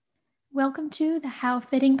Welcome to the How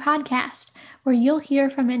Fitting podcast, where you'll hear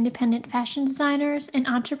from independent fashion designers and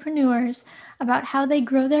entrepreneurs about how they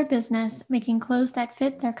grow their business, making clothes that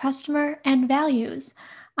fit their customer and values.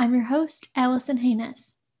 I'm your host, Allison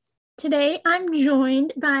Haynes. Today, I'm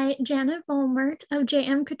joined by Janna Volmert of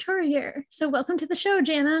Couturière. So welcome to the show,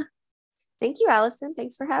 Janna. Thank you, Allison.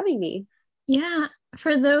 Thanks for having me. Yeah,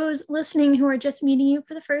 for those listening who are just meeting you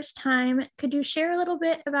for the first time, could you share a little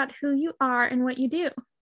bit about who you are and what you do?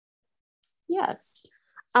 Yes.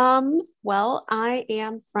 Well, I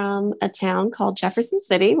am from a town called Jefferson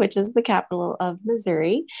City, which is the capital of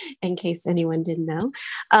Missouri, in case anyone didn't know.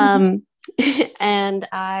 And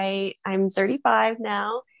I'm 35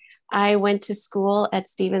 now. I went to school at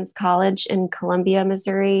Stevens College in Columbia,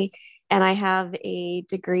 Missouri, and I have a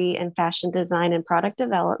degree in fashion design and product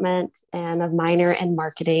development and a minor in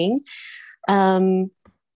marketing. Um,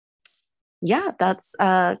 yeah, that's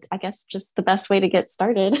I guess just the best way to get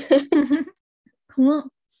started. Cool.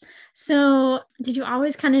 So, did you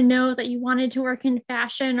always kind of know that you wanted to work in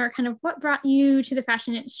fashion, or kind of what brought you to the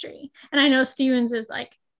fashion industry? And I know Stevens is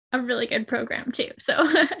like a really good program too. So,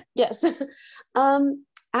 Yes.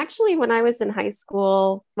 Actually, when I was in high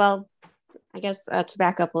school, well, I guess to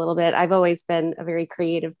back up a little bit, I've always been a very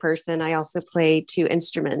creative person. I also play two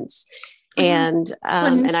instruments, and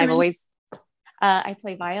I've always I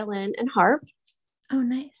play violin and harp. Oh,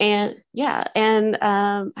 nice. And yeah, and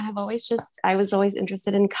I was always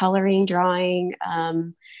interested in coloring, drawing.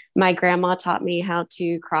 My grandma taught me how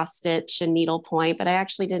to cross stitch and needlepoint, but I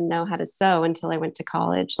actually didn't know how to sew until I went to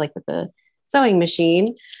college, like with the sewing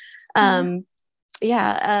machine. So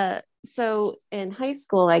in high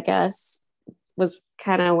school, I guess, was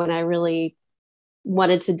kind of when I really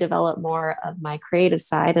wanted to develop more of my creative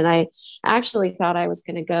side. And I actually thought I was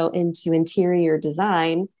going to go into interior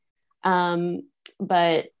design.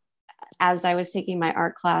 But as I was taking my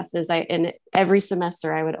art classes, and every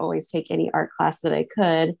semester I would always take any art class that I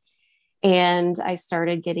could. And I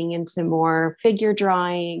started getting into more figure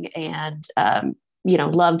drawing and,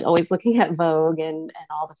 loved always looking at Vogue and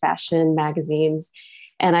all the fashion magazines.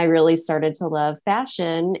 And I really started to love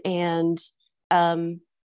fashion. And I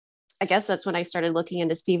guess that's when I started looking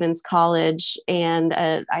into Stevens College. And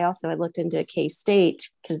I also had looked into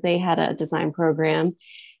K-State because they had a design program.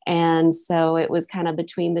 And so it was kind of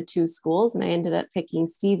between the two schools, and I ended up picking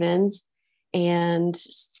Stevens, and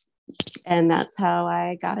that's how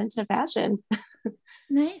I got into fashion.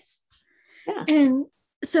 Nice. Yeah. And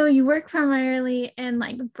so you work primarily in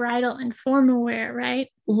like bridal and formal wear, right?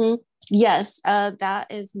 Mm-hmm. Yes, that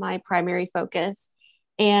is my primary focus.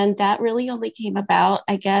 And that really only came about,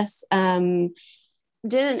 I guess, did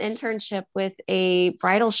an internship with a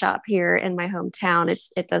bridal shop here in my hometown.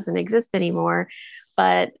 It doesn't exist anymore,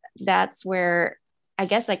 but that's where I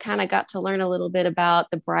guess I kind of got to learn a little bit about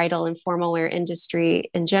the bridal and formal wear industry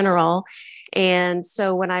in general. And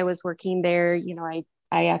so when I was working there,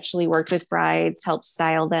 I actually worked with brides, helped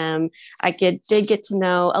style them. Did get to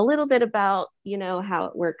know a little bit about, how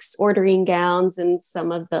it works, ordering gowns and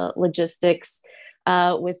some of the logistics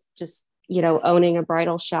with just, owning a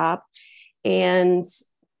bridal shop. And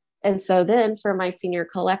so then for my senior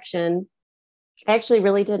collection, I actually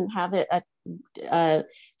really didn't have a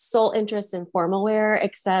sole interest in formal wear,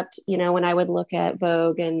 except, when I would look at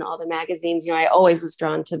Vogue and all the magazines, I always was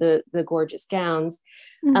drawn to the gorgeous gowns.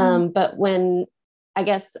 But when, I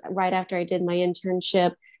guess, right after I did my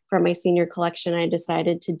internship for my senior collection, I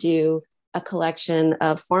decided to do a collection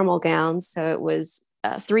of formal gowns. So it was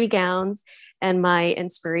 3 gowns. And my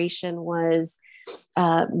inspiration was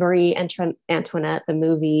Marie Antoinette, the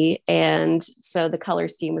movie. And so the color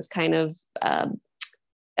scheme was kind of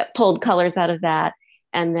pulled colors out of that.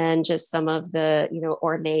 And then just some of the,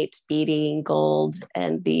 ornate beading, gold,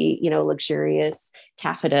 and the, luxurious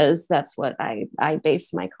taffetas. That's what I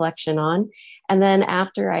based my collection on. And then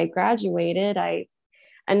after I graduated, I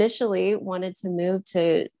initially wanted to move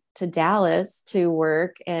to Dallas to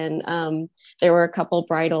work. And there were a couple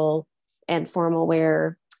bridal and formal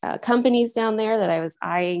wear companies down there that I was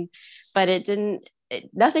eyeing, but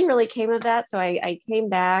nothing really came of that. So I came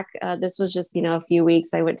back. This was just, a few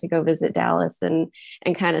weeks. I went to go visit Dallas and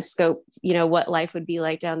kind of scope, what life would be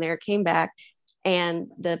like down there. Came back, and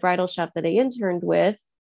the bridal shop that I interned with,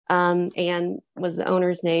 and was the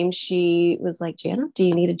owner's name. She was like, "Janna, do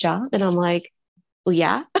you need a job?" And I'm like, "Well,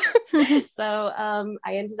 yeah." So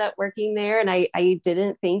I ended up working there, and I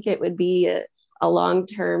didn't think it would be a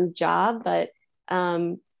long-term job, but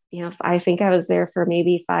I think I was there for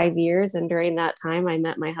maybe 5 years. And during that time, I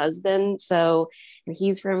met my husband. So, and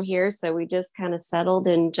he's from here. So we just kind of settled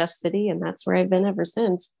in Jeff City, and that's where I've been ever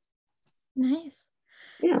since. Nice.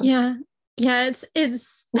 Yeah. Yeah. Yeah,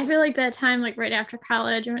 it's I feel like that time, like right after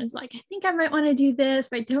college, I was like, I think I might want to do this,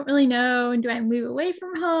 but I don't really know. And do I move away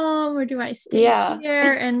from home or do I stay Yeah,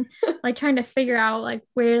 here? And like trying to figure out like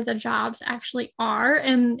where the jobs actually are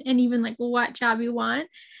and even like what job you want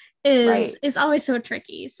is right. it's always so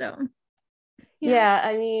tricky. So yeah. Yeah,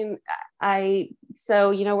 I mean,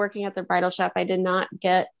 so, working at the bridal shop, I did not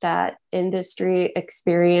get that industry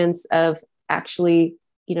experience of actually,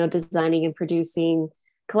 designing and producing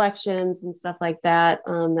collections and stuff like that.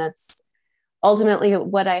 That's ultimately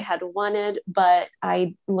what I had wanted, but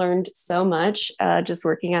I learned so much just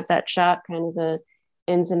working at that shop, kind of the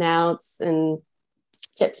ins and outs and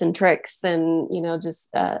tips and tricks and, just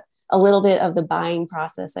a little bit of the buying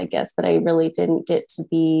process, I guess, but I really didn't get to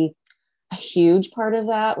be a huge part of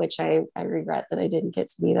that, which I regret that I didn't get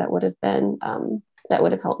to be. That would have been that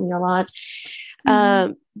would have helped me a lot.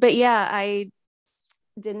 Mm-hmm. But yeah, I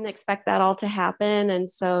didn't expect that all to happen, and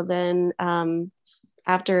so then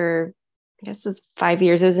after I guess it was 5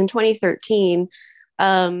 years, it was in 2013.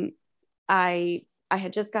 Um, I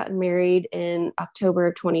had just gotten married in October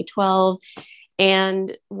of 2012,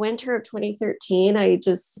 and winter of 2013, I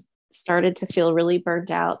just started to feel really burnt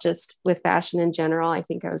out just with fashion in general. I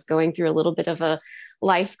think I was going through a little bit of a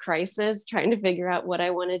life crisis, trying to figure out what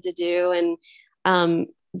I wanted to do. And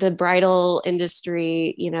the bridal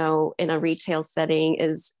industry, in a retail setting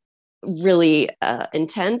is really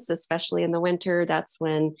intense, especially in the winter. That's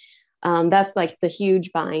when that's like the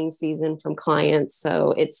huge buying season from clients.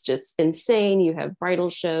 So it's just insane. You have bridal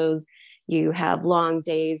shows, you have long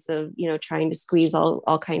days of, trying to squeeze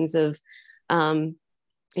all kinds of,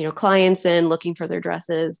 clients in looking for their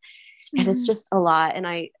dresses. And it's Mm-hmm. just a lot. And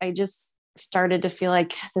I just started to feel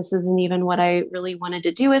like this isn't even what I really wanted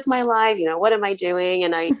to do with my life. What am I doing?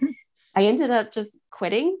 And I ended up just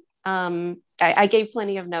quitting. I gave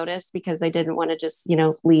plenty of notice because I didn't want to just,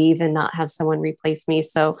 leave and not have someone replace me.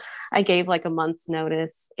 So I gave like a month's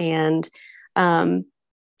notice and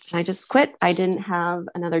I just quit. I didn't have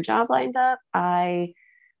another job lined up. I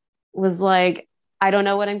was like, I don't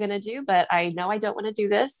know what I'm going to do, but I know I don't want to do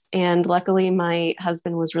this. And luckily, my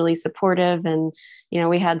husband was really supportive and,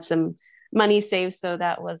 we had some money saved. So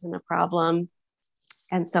that wasn't a problem.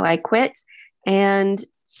 And so I quit and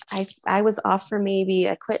I was off for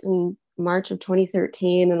I quit in March of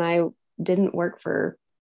 2013 and I didn't work for,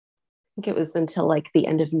 I think it was until like the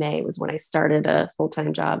end of May was when I started a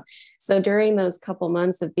full-time job. So during those couple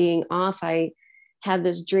months of being off, I had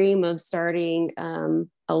this dream of starting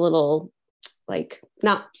a little like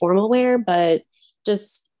not formal wear, but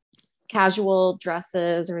just casual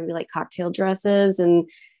dresses or maybe like cocktail dresses. And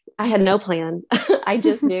I had no plan. I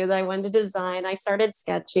just knew that I wanted to design. I started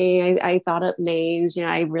sketching. I thought up names.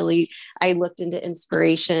 I looked into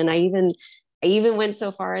inspiration. I even went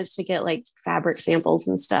so far as to get like fabric samples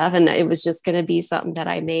and stuff. And it was just going to be something that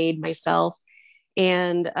I made myself.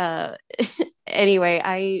 And anyway,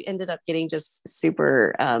 I ended up getting just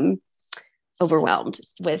super overwhelmed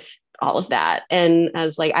with all of that. And I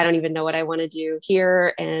was like, I don't even know what I want to do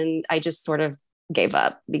here. And I just sort of gave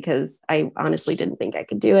up because I honestly didn't think I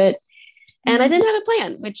could do it. And I Mm-hmm. didn't have a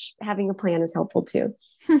plan, which having a plan is helpful too.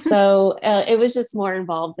 So it was just more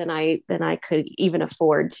involved than I could even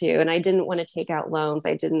afford to. And I didn't want to take out loans.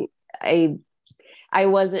 I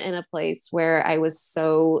wasn't in a place where I was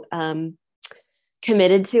so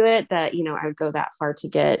committed to it that, I would go that far to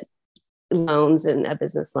get loans and a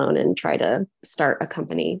business loan and try to start a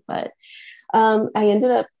company. But I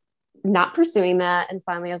ended up not pursuing that. And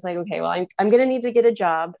finally, I was like, okay, well, I'm going to need to get a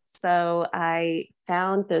job. So I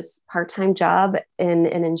found this part-time job in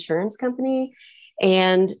an insurance company.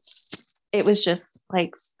 And it was just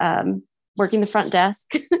like working the front desk,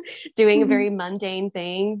 doing Mm-hmm. very mundane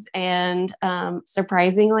things. And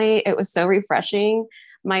surprisingly, it was so refreshing.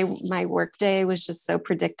 My work day was just so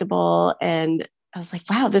predictable. And I was like,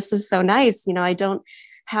 wow, this is so nice. I don't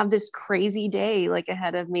have this crazy day like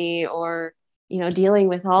ahead of me or, dealing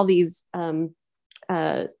with all these,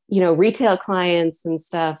 retail clients and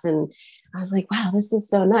stuff. And I was like, wow, this is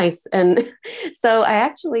so nice. And so I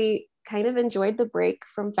actually kind of enjoyed the break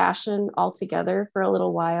from fashion altogether for a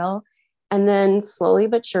little while. And then slowly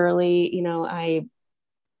but surely, I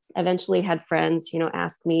eventually had friends,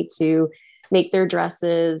 ask me to make their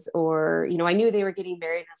dresses or, I knew they were getting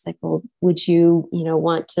married. I was like, well, would you,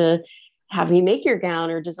 want to have me make your gown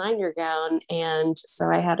or design your gown? And so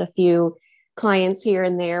I had a few clients here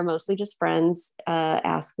and there, mostly just friends,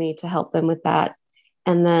 ask me to help them with that.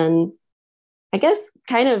 And then I guess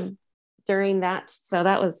kind of during that, so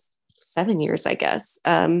that was 7 years, I guess.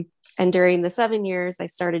 And during the 7 years, I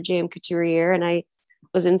started JM Couturière and I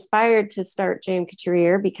was inspired to start JM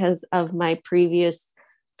Couturière because of my previous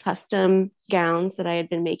custom gowns that I had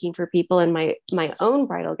been making for people, and my own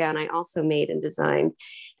bridal gown I also made and designed.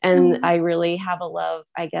 And I really have a love,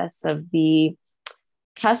 I guess, of the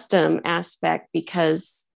custom aspect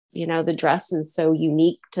because, you know, the dress is so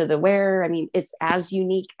unique to the wearer. I mean, it's as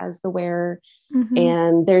unique as the wearer.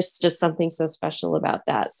 And there's just something so special about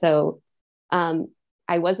that. So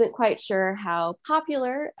I wasn't quite sure how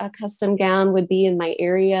popular a custom gown would be in my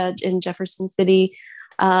area in Jefferson City.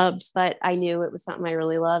 But I knew it was something I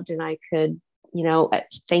really loved, and I could, you know,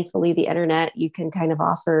 thankfully the internet, you can kind of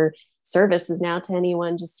offer services now to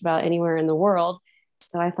anyone just about anywhere in the world.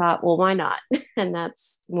 So I thought, well, why not? And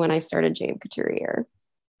that's when I started JM Couturière.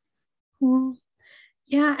 Cool.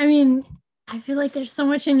 Yeah, I mean, I feel like there's so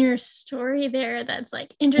much in your story there that's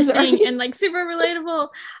like interesting and like super relatable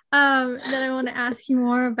that I want to ask you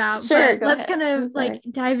more about. Sure, but let's kind of like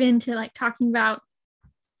dive into like talking about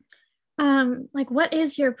like what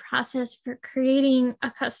is your process for creating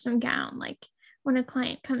a custom gown? Like when a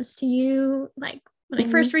client comes to you, like when they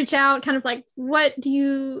first reach out, kind of like what do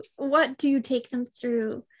you take them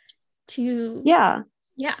through to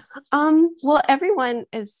well, everyone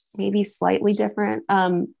is maybe slightly different.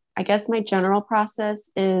 I guess my general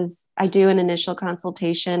process is I do an initial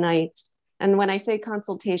consultation. And when I say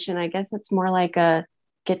consultation, I guess it's more like a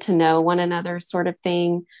get to know one another sort of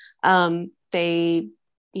thing. They,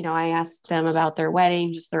 you know, I ask them about their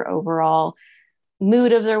wedding, just their overall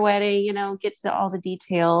mood of their wedding, you know, get to all the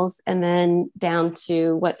details, and then down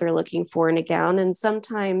to what they're looking for in a gown. And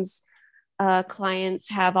sometimes clients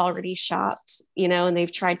have already shopped, you know, and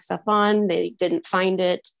they've tried stuff on, they didn't find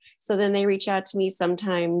it. So then they reach out to me.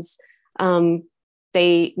 Sometimes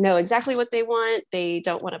they know exactly what they want. They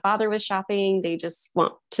don't want to bother with shopping. They just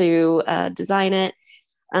want to design it.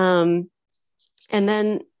 And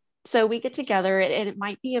then, so we get together, and it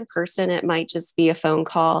might be in person. It might just be a phone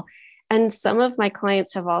call. And some of my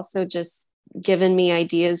clients have also just given me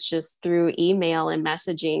ideas just through email and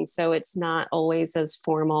messaging. So it's not always as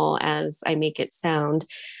formal as I make it sound.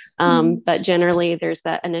 But generally there's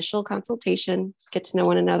that initial consultation, get to know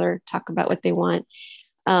one another, talk about what they want.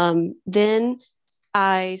 Then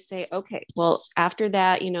I say, okay, well, after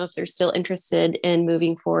that, you know, if they're still interested in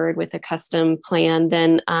moving forward with a custom plan,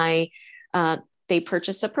 then they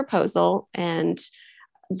purchase a proposal, and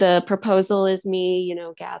the proposal is me, you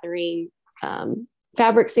know, gathering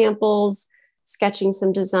fabric samples, sketching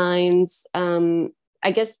some designs.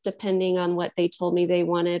 I guess depending on what they told me they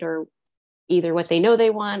wanted, or either what they know they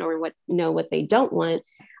want or what they don't want.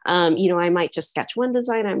 You know, I might just sketch one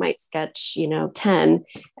design. I might sketch, you know, 10.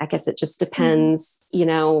 I guess it just depends, you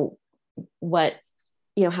know,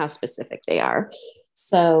 how specific they are.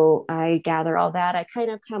 So I gather all that. I kind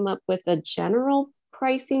of come up with a general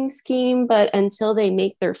pricing scheme, but until they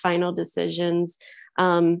make their final decisions,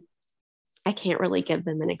 I can't really give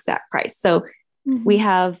them an exact price. So we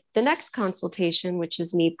have the next consultation, which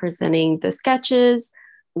is me presenting the sketches.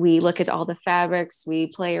 We look at all the fabrics, we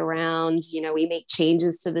play around, you know, we make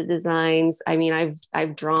changes to the designs. I mean,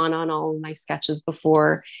 I've drawn on all of my sketches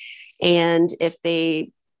before. And if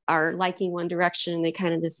they are liking one direction, they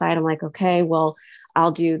kind of decide, I'm like, okay, well,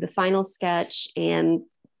 I'll do the final sketch, and,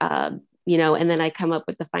 you know, and then I come up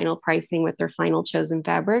with the final pricing with their final chosen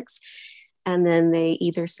fabrics. And then they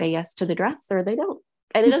either say yes to the dress or they don't.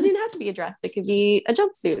 And it doesn't even have to be a dress. It could be a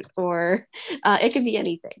jumpsuit, or it could be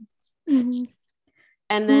anything.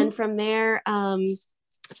 And then from there,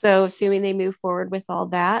 so assuming they move forward with all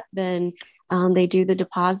that, then they do the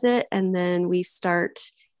deposit, and then we start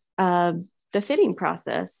the fitting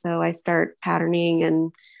process. So I start patterning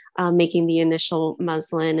and making the initial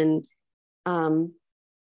muslin. And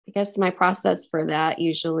I guess my process for that,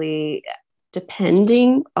 usually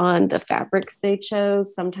depending on the fabrics they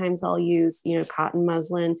chose, sometimes I'll use, you know, cotton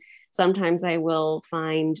muslin. Sometimes I will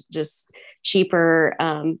find just cheaper,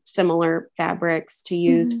 similar fabrics to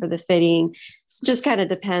use for the fitting. Just kind of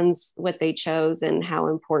depends what they chose and how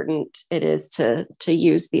important it is to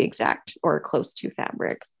use the exact or close to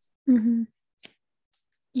fabric.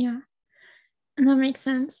 Yeah, and that makes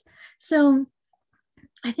sense. So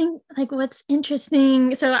I think like what's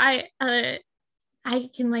interesting, so I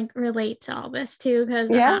can like relate to all this too, because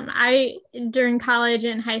I during college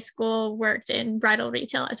and high school worked in bridal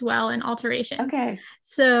retail as well, and alterations.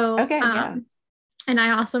 So and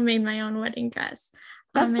I also made my own wedding dress.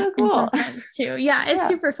 That's so cool. And some friends too. Yeah, it's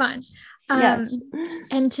super fun.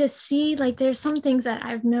 And to see like there's some things that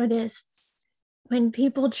I've noticed when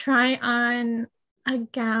people try on a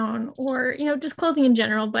gown, or, you know, just clothing in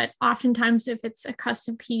general, but oftentimes if it's a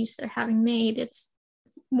custom piece they're having made, it's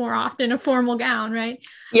more often a formal gown, right?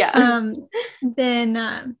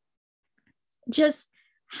 Then just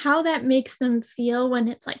how that makes them feel when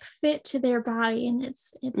it's like fit to their body and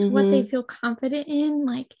it's what they Mm-hmm. feel confident in,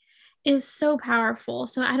 like, is so powerful.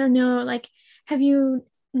 So I don't know, like, have you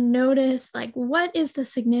noticed, like, what is the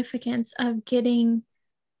significance of getting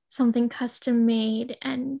something custom made,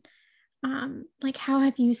 and like, how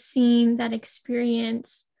have you seen that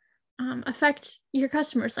experience affect your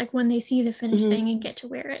customers, like when they see the finished Mm-hmm. thing and get to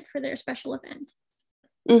wear it for their special event?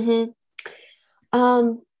 Mm-hmm.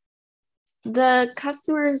 Um, the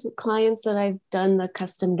customers, clients that I've done the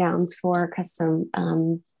custom gowns for, custom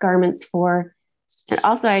garments for, and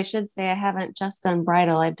also I should say I haven't just done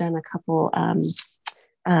bridal. I've done a couple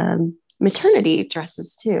maternity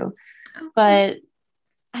dresses too. Oh, cool. But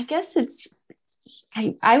I guess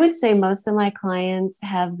I would say most of my clients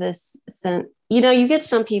have this sense, you get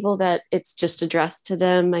some people that it's just a dress to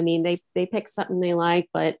them. I mean, they pick something they like,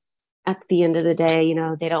 but at the end of the day,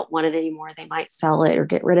 they don't want it anymore. They might sell it or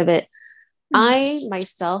get rid of it. Mhm. I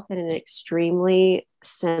myself am an extremely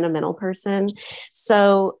sentimental person.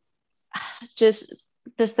 So just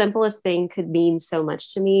the simplest thing could mean so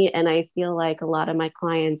much to me. And I feel like a lot of my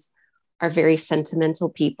clients are very sentimental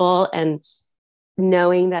people. And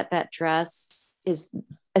knowing that that dress is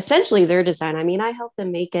essentially their design. I mean, I help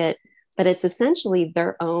them make it, but it's essentially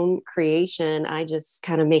their own creation. I just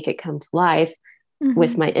kind of make it come to life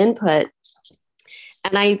with Mhm. my input.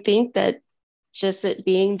 And I think that just it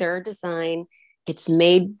being their design, it's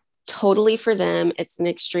made totally for them. It's an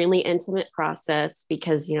extremely intimate process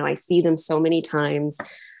because, I see them so many times.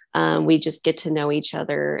 We just get to know each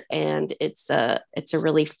other, and it's a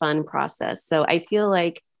really fun process. So I feel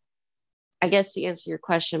like, I guess to answer your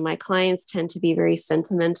question, my clients tend to be very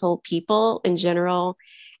sentimental people in general,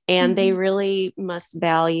 and they Mhm. really must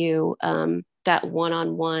value that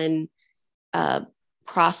one-on-one uh,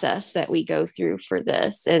 process that we go through for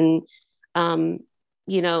this. And, um,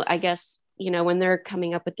 I guess, when they're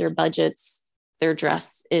coming up with their budgets, their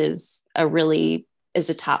dress is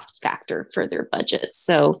a top factor for their budget.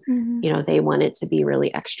 So, Mhm. they want it to be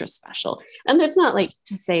really extra special. And that's not like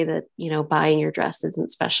to say that, buying your dress isn't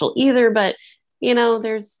special either, but,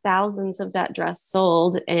 there's thousands of that dress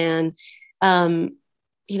sold. And,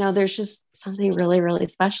 there's just something really, really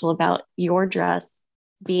special about your dress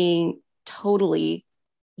being totally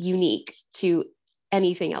unique to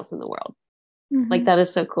anything else in the world. Like, Mhm. that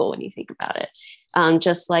is so cool when you think about it.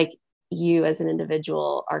 Just like you as an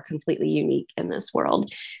individual are completely unique in this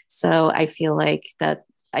world. So I feel like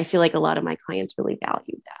a lot of my clients really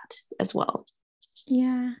value that as well.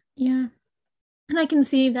 Yeah, yeah. And I can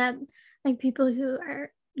see that, like, people who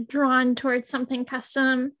are drawn towards something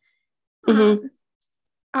custom Mm-hmm. um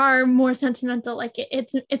are more sentimental. Like,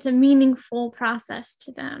 it's a meaningful process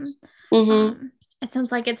to them. Mm-hmm. It sounds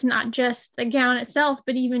like it's not just the gown itself,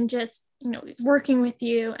 but even just, working with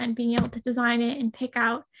you and being able to design it and pick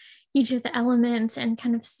out each of the elements and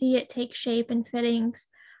kind of see it take shape and fittings.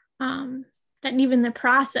 Um, that even the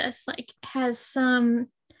process, like, has some,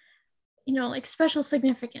 like, special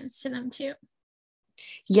significance to them too.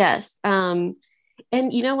 Yes.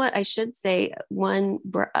 And you know what? I should say one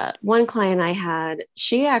client I had,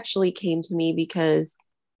 she actually came to me because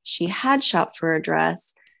she had shopped for a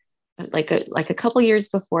dress like a couple years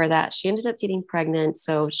before that. She ended up getting pregnant,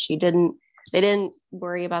 so they didn't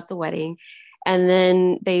worry about the wedding. And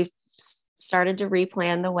then they started to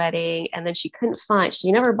replan the wedding, and then she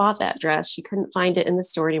never bought that dress. She couldn't find it in the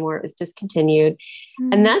store anymore. It was discontinued.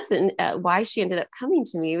 And Mm. that's why she ended up coming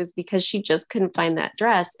to me, was because she just couldn't find that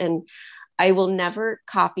dress. And I will never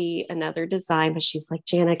copy another design, but she's like,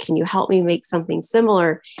 Janna, can you help me make something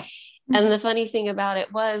similar? And Mhm. the funny thing about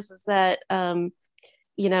it was that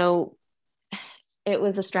you know, it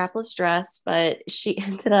was a strapless dress, but she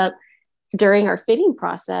ended up during our fitting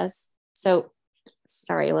process. So,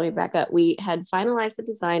 sorry, let me back up. We had finalized the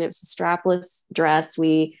design. It was a strapless dress.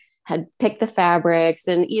 We had picked the fabrics.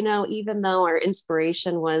 And, even though our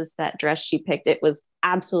inspiration was that dress she picked, it was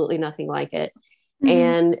absolutely nothing like it.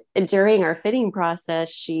 Mhm. And during our fitting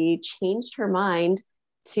process, she changed her mind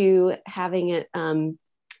to having it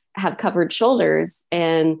have covered shoulders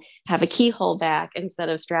and have a keyhole back instead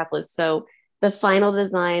of strapless. So the final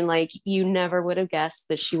design, like, you never would have guessed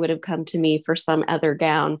that she would have come to me for some other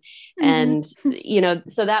gown. Mhm. And,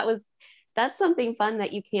 so that's something fun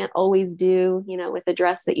that you can't always do, with the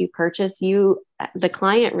dress that you purchase. The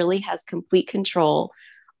client really has complete control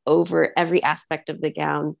over every aspect of the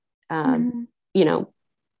gown. Um, Mhm. you know,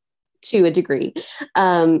 to a degree,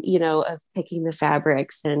 of picking the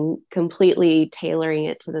fabrics and completely tailoring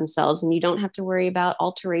it to themselves. And you don't have to worry about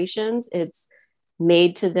alterations. It's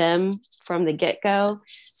made to them from the get go.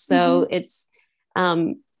 So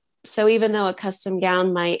Mhm. so even though a custom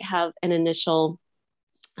gown might have an initial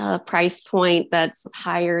a price point that's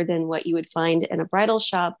higher than what you would find in a bridal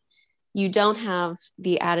shop, you don't have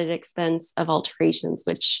the added expense of alterations,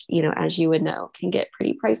 which, as you would know, can get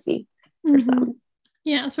pretty pricey for some.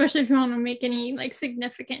 Yeah, especially if you want to make any like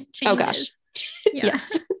significant changes. Oh gosh. Yeah.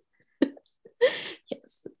 Yes.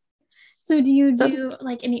 Yes. So do you do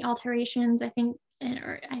like any alterations? I think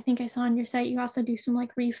I saw on your site you also do some like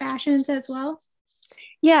refashions as well.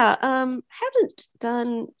 Yeah. Haven't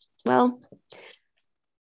done well.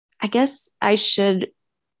 I guess I should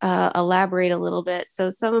elaborate a little bit. So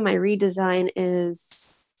some of my redesign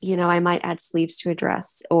is, I might add sleeves to a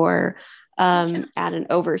dress or Gotcha. add an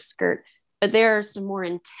overskirt. But there are some more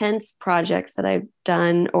intense projects that I've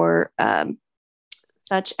done, or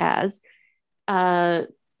such as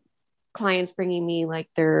clients bringing me like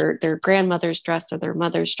their grandmother's dress or their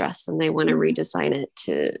mother's dress, and they want to redesign it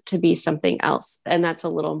to be something else, and that's a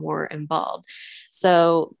little more involved.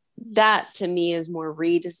 So that to me is more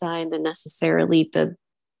redesign than necessarily the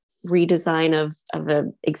redesign of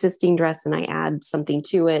an existing dress and I add something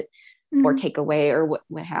to it or take away or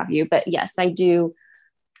what have you. But yes, I do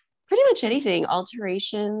pretty much anything.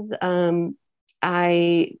 Alterations.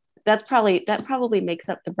 That probably makes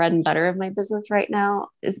up the bread and butter of my business right now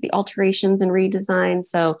is the alterations and redesign.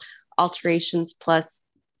 So alterations plus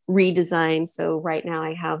redesign. So right now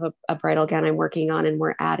I have a bridal gown I'm working on, and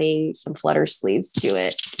we're adding some flutter sleeves to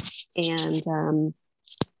it. And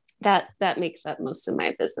that makes up most of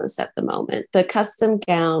my business at the moment. The custom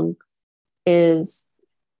gown is,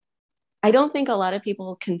 I don't think a lot of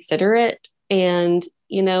people consider it. And,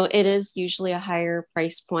 it is usually a higher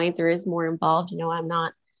price point. There is more involved. I'm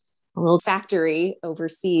not a little factory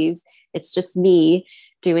overseas. It's just me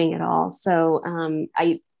doing it all. So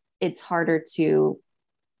it's harder to,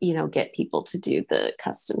 get people to do the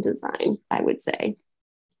custom design, I would say.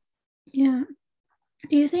 Yeah.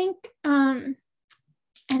 Do you think, and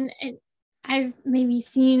I've maybe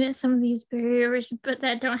seen some of these barriers, but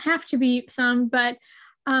that don't have to be some, but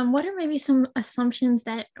what are maybe some assumptions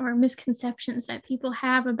or misconceptions that people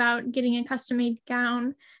have about getting a custom made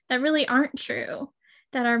gown that really aren't true,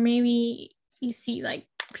 that are maybe you see like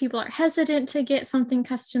people are hesitant to get something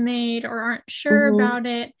custom made or aren't sure about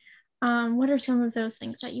it? What are some of those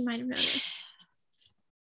things that you might have noticed?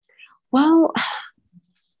 Well,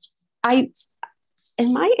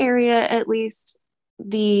 in my area, at least,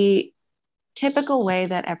 the typical way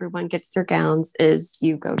that everyone gets their gowns is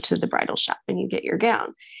you go to the bridal shop and you get your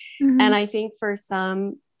gown. And I think for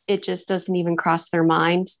some, it just doesn't even cross their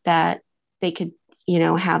mind that they could,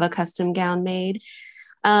 have a custom gown made.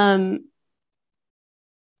 Well,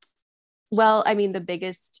 I mean, the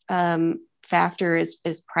biggest factor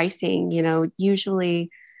is pricing. Usually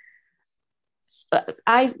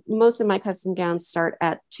most of my custom gowns start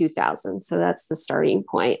at 2,000. So that's the starting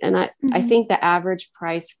point. And I think the average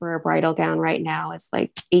price for a bridal gown right now is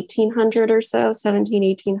like 1,800 or so,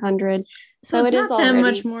 1,800. So it's it is not already that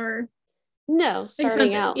much more. No,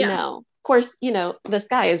 starting out, yeah. no. Of course, the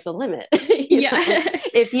sky is the limit. Yeah.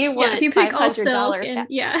 If you want if you pick all silk $500,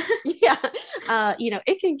 and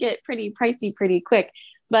it can get pretty pricey pretty quick.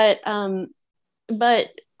 But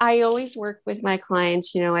I always work with my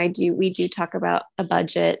clients. We do talk about a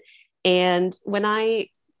budget, and when I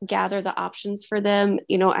gather the options for them,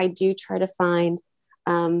 I do try to find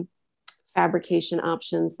fabrication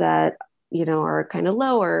options that are kind of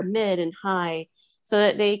lower, mid, and high, so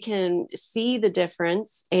that they can see the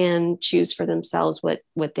difference and choose for themselves what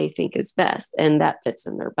they think is best, and that fits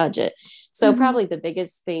in their budget. So probably the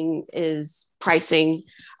biggest thing is pricing.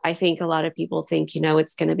 I think a lot of people think,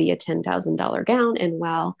 it's going to be a $10,000 gown, and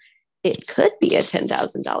while it could be a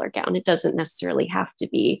 $10,000 gown, it doesn't necessarily have to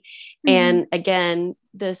be. And again,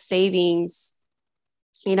 the savings,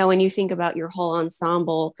 when you think about your whole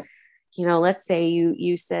ensemble, let's say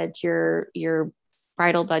you said your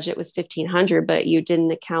bridal budget was 1,500, but you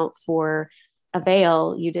didn't account for a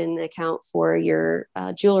veil, you didn't account for your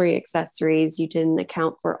jewelry accessories, you didn't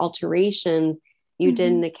account for alterations, you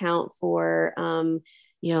didn't account for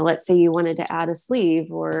let's say you wanted to add a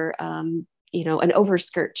sleeve or an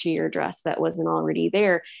overskirt to your dress that wasn't already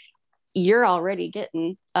there. You're already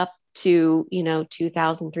getting up to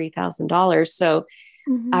 $2,000, $3,000. So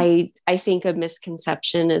I think a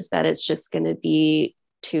misconception is that it's just going to be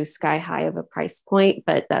too sky high of a price point,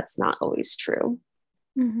 but that's not always true.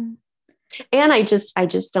 And I just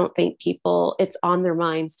don't think it's on their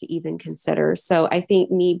minds to even consider. So I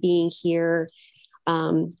think me being here,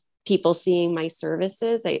 people seeing my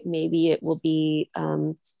services, maybe it will be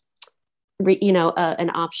an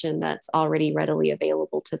option that's already readily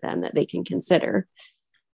available to them that they can consider.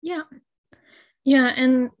 Yeah,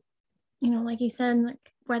 and like you said, like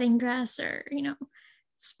wedding dress or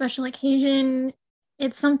special occasion,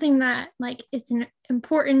 it's something that like it's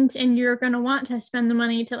important and you're going to want to spend the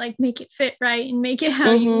money to like make it fit right and make it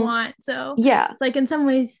how you want. So Yeah. it's like in some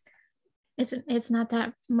ways it's not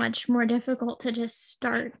that much more difficult to just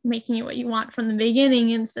start making it what you want from the beginning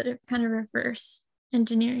instead of kind of reverse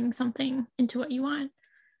engineering something into what you want.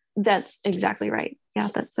 That's exactly right. Yeah,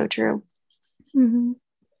 that's so true. Mm-hmm.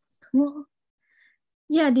 Cool.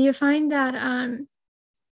 Yeah, do you find that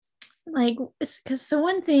like because so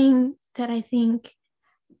one thing that I think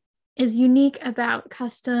is unique about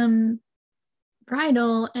custom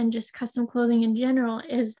bridal and just custom clothing in general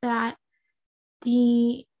is that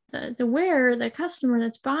the wearer, the customer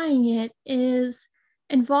that's buying it, is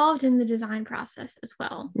involved in the design process as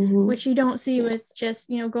well, which you don't see with just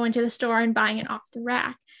going to the store and buying it off the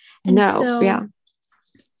rack. And so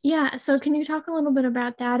so can you talk a little bit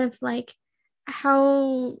about that, of like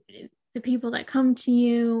how the people that come to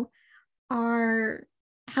you are,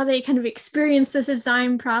 how they kind of experience this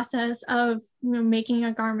design process of making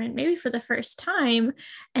a garment maybe for the first time,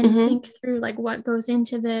 and think through like what goes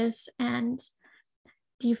into this? And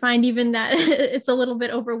do you find even that it's a little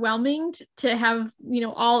bit overwhelming to have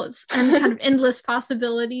all and kind of endless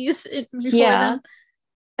possibilities before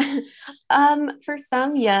them? For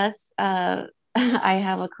some, yes. I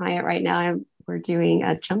have a client right now. We're doing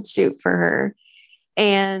a jumpsuit for her,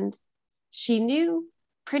 and she knew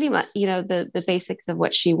pretty much, the basics of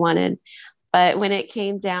what she wanted. But when it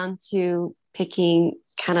came down to picking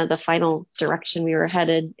kind of the final direction we were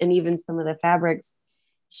headed, and even some of the fabrics,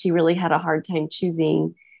 she really had a hard time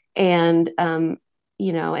choosing. And, and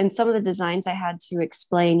some of the designs I had to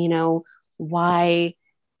explain, why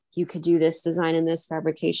you could do this design in this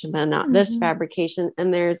fabrication, but not this fabrication.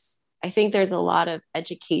 And I think there's a lot of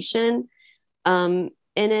education in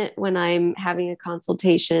it when I'm having a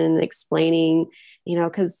consultation, explaining,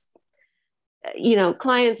 because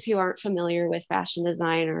clients who aren't familiar with fashion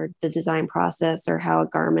design or the design process or how a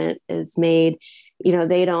garment is made,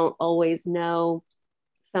 they don't always know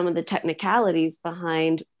some of the technicalities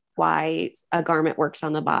behind why a garment works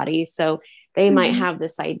on the body. So they might have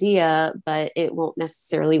this idea, but it won't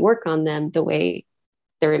necessarily work on them the way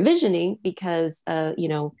they're envisioning, because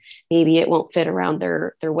maybe it won't fit around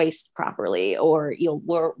their waist properly, or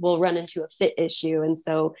we'll run into a fit issue. And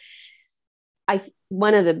so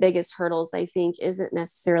one of the biggest hurdles, I think, isn't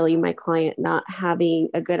necessarily my client not having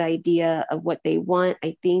a good idea of what they want.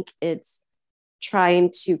 I think it's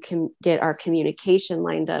trying to get our communication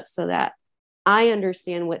lined up so that I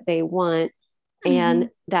understand what they want, and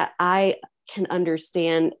that I can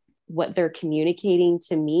understand what they're communicating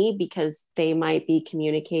to me, because they might be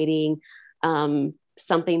communicating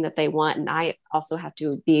something that they want, and I also have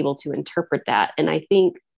to be able to interpret that. And I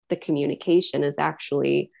think the communication is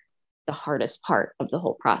actually the hardest part of the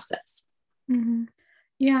whole process.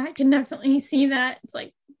 Yeah, I can definitely see that. It's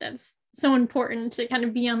like that's so important to kind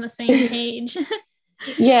of be on the same page.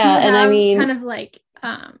 Yeah, and I mean, kind of like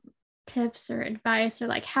tips or advice, or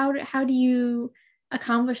like how do you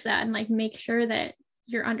accomplish that and like make sure that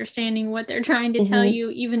you're understanding what they're trying to tell you,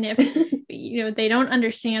 even if they don't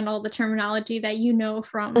understand all the terminology that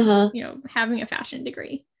from having a fashion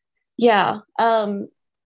degree? Yeah.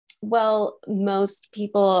 Well, most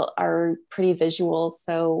people are pretty visual,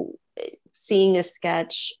 so seeing a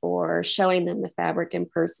sketch or showing them the fabric in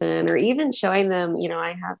person, or even showing them,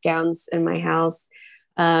 I have gowns in my house,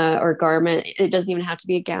 or garment. It doesn't even have to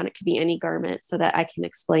be a gown. It could be any garment, so that I can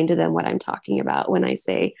explain to them what I'm talking about when I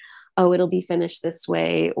say, oh, it'll be finished this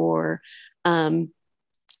way, or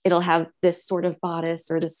it'll have this sort of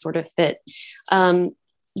bodice or this sort of fit. The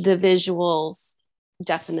visuals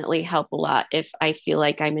definitely help a lot if I feel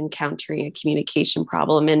like I'm encountering a communication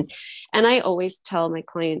problem. And I always tell my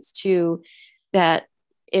clients too, that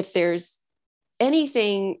if there's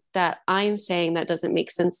anything that I'm saying that doesn't make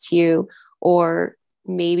sense to you, or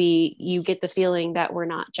maybe you get the feeling that we're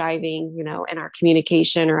not jiving, in our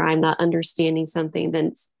communication, or I'm not understanding something,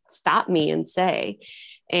 then stop me and say.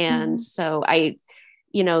 And so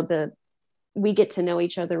we get to know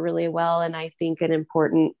each other really well. And I think an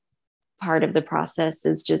important part of the process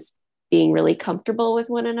is just being really comfortable with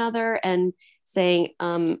one another and saying,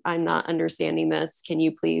 I'm not understanding this. Can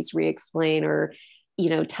you please re-explain, or,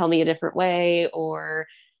 tell me a different way? Or,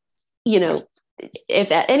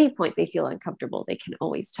 if at any point they feel uncomfortable, they can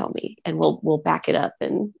always tell me, and we'll back it up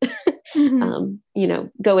and,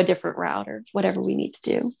 go a different route or whatever we need to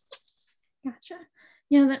do. Gotcha.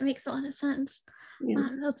 Yeah, that makes a lot of sense. Yeah.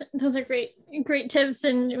 Those are great tips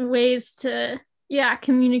and ways to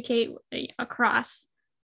communicate across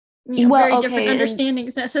very different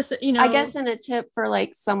understandings. I guess in a tip for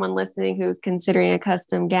like someone listening who's considering a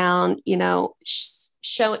custom gown,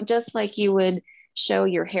 show, just like you would show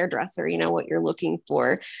your hairdresser, what you're looking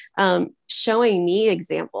for, showing me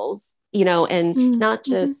examples, and not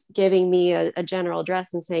Mm-hmm. just giving me a general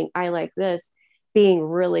dress and saying, I like this, being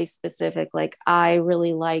really specific. Like, I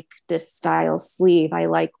really like this style sleeve. I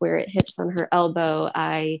like where it hits on her elbow.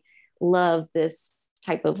 I love this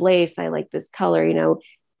type of lace. I like this color,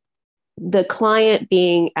 the client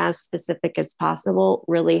being as specific as possible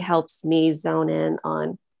really helps me zone in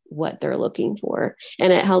on what they're looking for.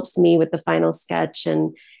 And it helps me with the final sketch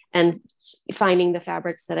and finding the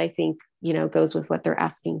fabrics that I think, goes with what they're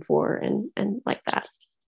asking for and like that.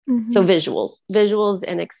 So Mm-hmm. visuals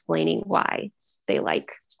and explaining why they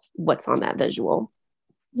like what's on that visual.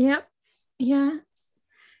 Yep. Yeah.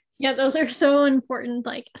 Yeah, those are so important,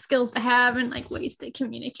 like skills to have and like ways to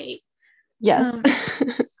communicate. Yes. Um,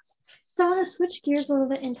 so I want to switch gears a little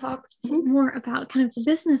bit and talk Mhm. more about kind of the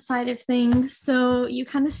business side of things. So you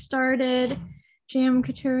kind of started Jam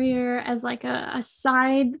Couturier as like a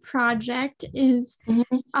side project.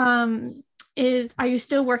 Mhm. Are you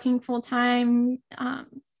still working full time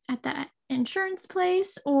at that insurance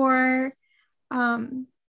place, or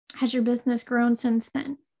has your business grown since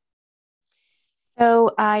then?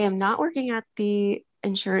 So I am not working at the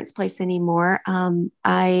insurance place anymore.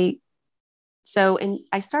 I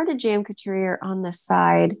started Jam Couturier on the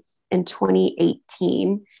side in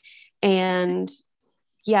 2018. And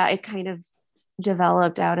yeah, it kind of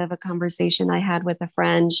developed out of a conversation I had with a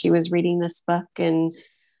friend. She was reading this book, and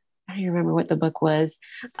I don't remember what the book was.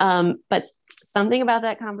 But something about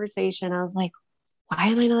that conversation, I was like, why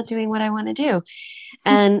am I not doing what I want to do?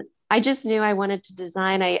 And I just knew I wanted to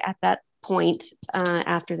design. At that point,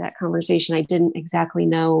 after that conversation, I didn't exactly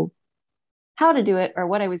know how to do it or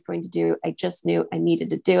what I was going to do. I just knew I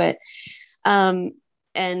needed to do it.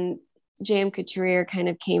 And Jam Couturier kind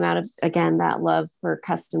of came out of, again, that love for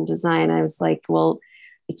custom design. I was like, well,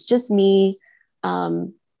 it's just me.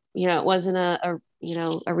 It wasn't a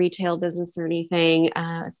retail business or anything.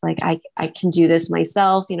 It's like, I can do this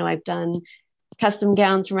myself. I've done custom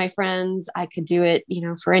gowns for my friends. I could do it,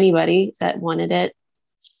 for anybody that wanted it.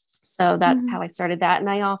 So that's Mm-hmm. how I started that. And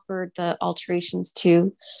I offered the alterations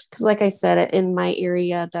too. Because like I said, in my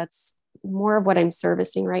area, that's more of what I'm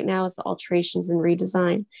servicing right now is the alterations and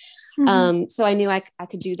redesign. Mm-hmm. So I knew I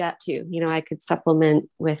could do that too. I could supplement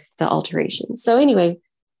with the alterations. So anyway,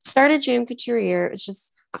 started Jam Couturier. It's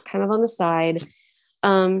just kind of on the side.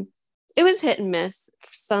 It was hit and miss.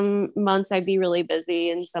 Some months I'd be really busy,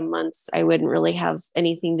 and some months I wouldn't really have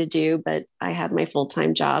anything to do, but I had my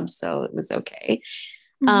full-time job, so it was okay.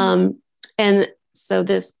 Mm-hmm. Um, and so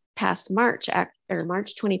this past March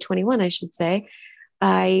 2021, I should say,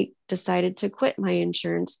 I decided to quit my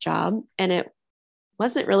insurance job. And it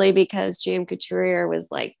wasn't really because Jam Couturier was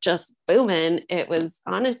like just booming. It was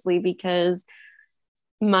honestly because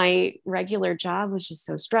my regular job was just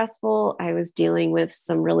so stressful. I was dealing with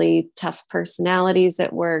some really tough personalities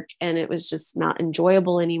at work, and it was just not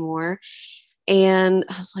enjoyable anymore. And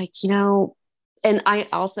I was like, and I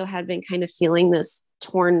also had been kind of feeling this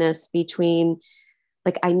tornness between,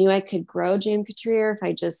 like, I knew I could grow Jam Couturier if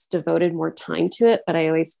I just devoted more time to it, but I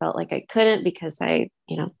always felt like I couldn't because I,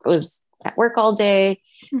 was at work all day.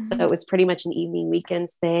 So Mm-hmm. it was pretty much an evening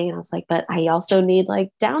weekends thing. And I was like, but I also need like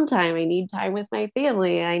downtime. I need time with my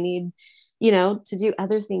family. I need, to do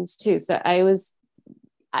other things too. So I was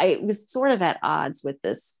sort of at odds with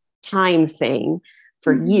this time thing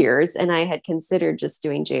for Mm-hmm. years. And I had considered just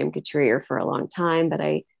doing Jam Couturier for a long time, but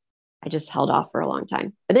I just held off for a long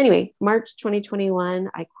time. But anyway, March 2021,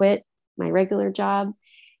 I quit my regular job.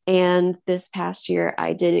 And this past year,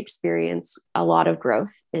 I did experience a lot of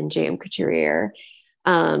growth in Jam Couturier.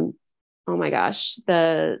 Oh my gosh,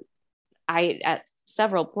 at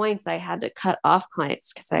several points I had to cut off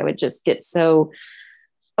clients because I would just get so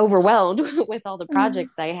overwhelmed with all the Mm-hmm.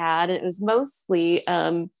 projects I had. It was mostly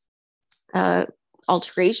uh,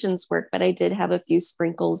 alterations work, but I did have a few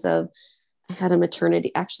sprinkles of. I had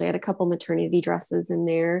actually I had a couple maternity dresses in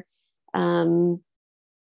there. Um,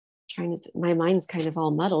 my mind's kind of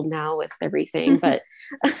all muddled now with everything, but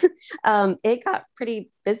it got pretty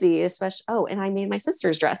busy, especially. Oh, and I made my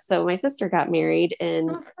sister's dress. So my sister got married in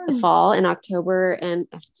Oh, the fun. fall in October. And,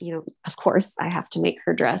 of course I have to make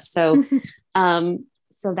her dress. So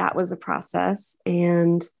that was a process.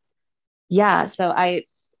 And yeah,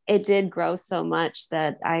 it did grow so much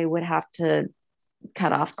that I would have to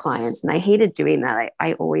cut off clients. And I hated doing that.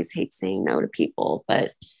 I always hate saying no to people,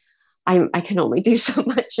 but I can only do so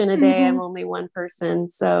much in a day. I'm Mm-hmm. only one person.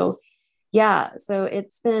 So yeah, so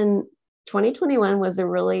it's been 2021 was a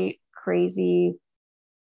really crazy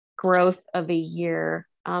growth of a year,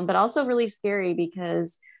 but also really scary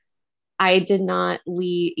because I did not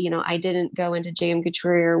leave, I didn't go into JM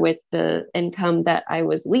Couturière with the income that I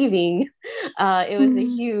was leaving. It was a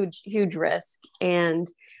Mhm. huge, huge risk. And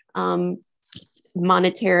um,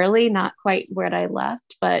 monetarily, not quite what I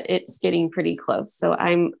left, but it's getting pretty close. So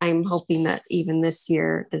I'm hoping that even this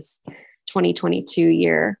year, this 2022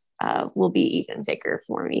 year, will be even bigger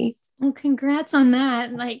for me. Well, congrats on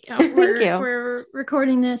that. Like Thank you. we're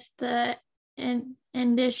recording this the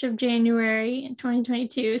endish of January in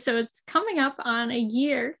 2022. So it's coming up on a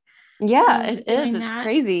year Yeah, of it is. doing It's that.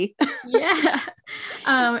 crazy. Yeah.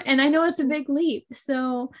 And I know it's a big leap.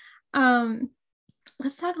 So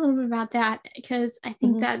let's talk a little bit about that because I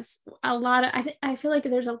think Mhm. that's a lot of I feel like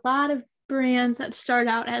there's a lot of brands that start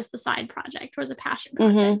out as the side project or the passion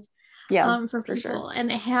Mhm. project Yeah, for for sure. people, and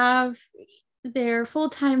they have their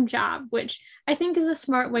full-time job, which I think is a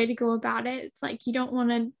smart way to go about it. It's like you don't want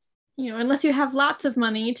to, unless you have lots of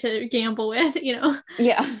money to gamble with,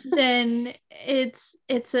 Yeah. then it's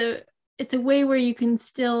a way where you can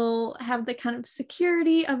still have the kind of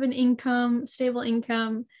security of an income, stable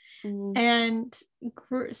income, Mhm. and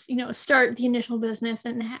start the initial business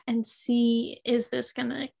and see, is this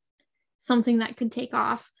gonna something that could take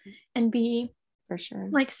off and be For sure.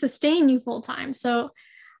 like sustain you full time. So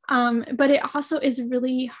but it also is a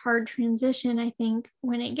really hard transition, I think,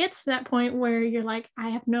 when it gets to that point where you're like, I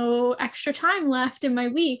have no extra time left in my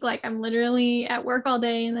week. Like I'm literally at work all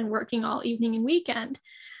day and then working all evening and weekend.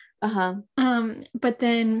 Uh-huh. But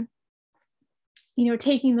then,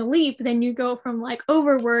 taking the leap, then you go from like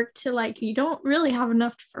overwork to like you don't really have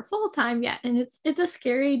enough for full time yet. And it's a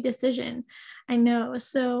scary decision. I know.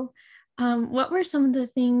 So what were some of the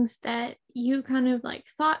things that you kind of like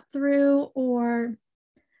thought through, or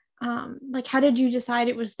like how did you decide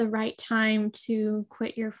it was the right time to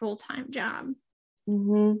quit your full-time job?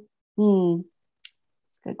 Mm-hmm. Hmm.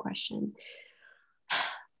 That's a good question.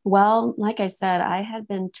 Well, like I said, I had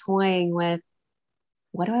been toying with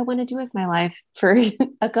what do I want to do with my life for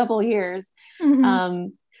a couple years. Mm-hmm.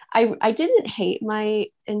 Um, I didn't hate my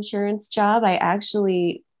insurance job. I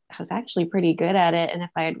was actually pretty good at it. And if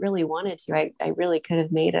I had really wanted to, I really could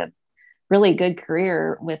have made a really good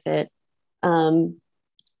career with it. Um,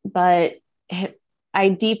 but I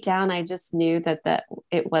deep down, I just knew that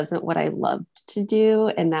it wasn't what I loved to do,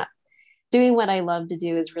 and that doing what I love to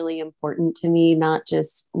do is really important to me, not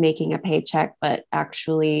just making a paycheck, but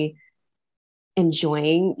actually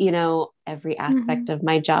enjoying, every Mm-hmm. aspect of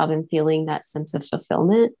my job and feeling that sense of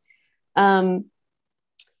fulfillment. Um,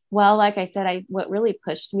 well, like I said, what really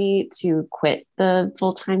pushed me to quit the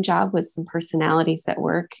full-time job was some personalities at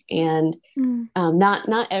work, and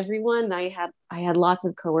not everyone. I had lots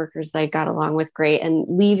of coworkers that I got along with great, and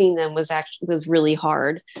leaving them was really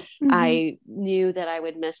hard. Mm-hmm. I knew that I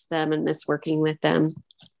would miss them and miss working with them.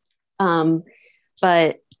 Um,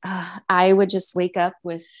 but I would just wake up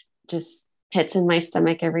with just pits in my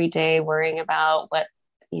stomach every day, worrying about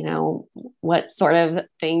what sort of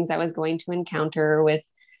things I was going to encounter with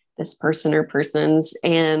this person or persons.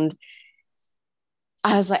 And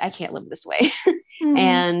I was like, I can't live this way. Mm-hmm.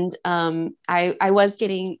 And I was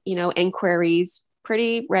getting, inquiries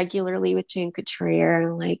pretty regularly with Jane Couturière. And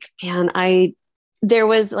I'm like, man, there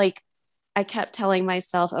was like, I kept telling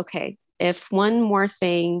myself, okay, if one more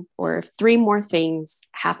thing or if three more things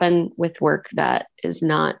happen with work that is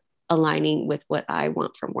not aligning with what I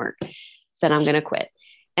want from work, then I'm going to quit.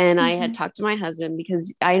 And I Mm-hmm. had talked to my husband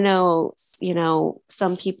because I know,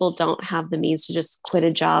 some people don't have the means to just quit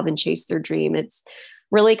a job and chase their dream. It's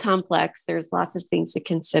really complex. There's lots of things to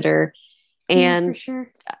consider. Yeah, for And,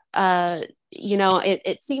 sure.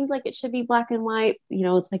 it seems like it should be black and white.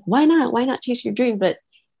 It's like, why not? Why not chase your dream? But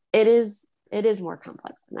it is more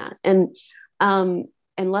complex than that. Um,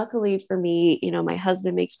 and luckily for me, my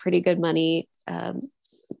husband makes pretty good money.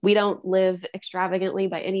 We don't live extravagantly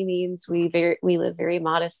by any means. We live very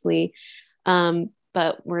modestly,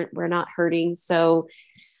 but we're not hurting. So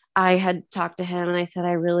I had talked to him and I said,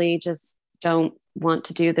 I really just don't want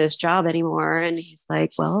to do this job anymore. And he's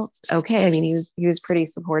like, well, okay. I mean, he was pretty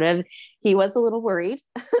supportive. He was a little worried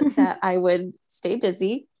that I would stay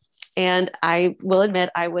busy. And I will admit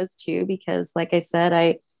I was too, because like I said,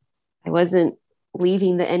 I wasn't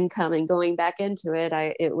leaving the income and going back into it.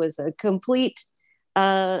 It was a complete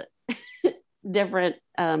uh different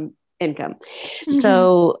income. Mm-hmm.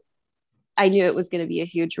 So I knew it was going to be a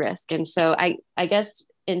huge risk. And so I guess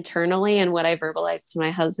internally, and what I verbalized to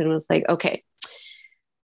my husband was like, okay,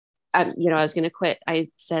 I was going to quit. I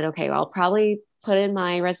said, okay, well, I'll probably put in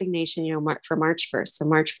my resignation, for March 1st. So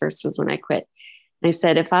March 1st was when I quit. And I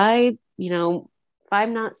said, if I'm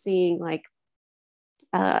not seeing like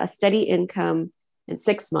a steady income in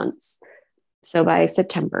 6 months, So by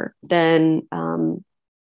September, then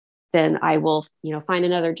I will, find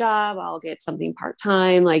another job. I'll get something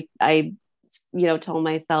part-time. Like I, told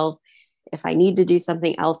myself, if I need to do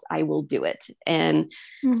something else, I will do it. And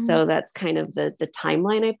so that's kind of the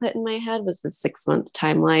timeline I put in my head, was the 6-month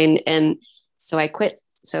timeline. And so I quit.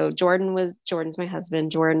 So Jordan's my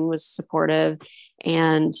husband. Jordan was supportive,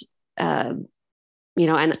 and, and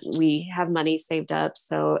we have money saved up.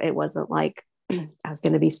 So it wasn't like I was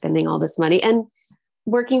going to be spending all this money. And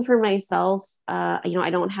working for myself, I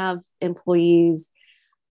don't have employees.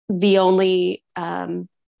 The only,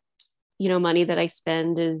 money that I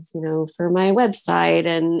spend is, for my website.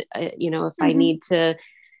 And, if I need to,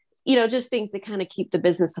 just things that kind of keep the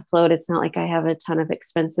business afloat. It's not like I have a ton of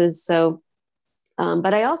expenses. So,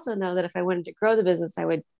 but I also know that if I wanted to grow the business, I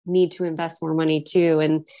would need to invest more money too,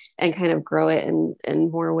 and kind of grow it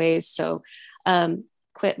in more ways. So,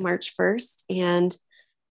 quit March 1st. And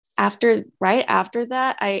right after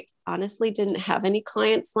that, I honestly didn't have any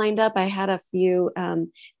clients lined up. I had a few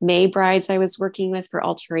May brides I was working with for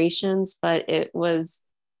alterations, but it was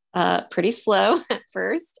pretty slow at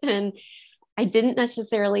first. And I didn't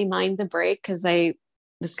necessarily mind the break, because I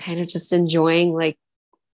was kind of just enjoying like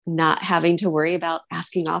not having to worry about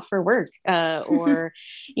asking off for work, or,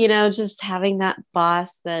 just having that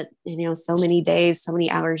boss that, so many days, so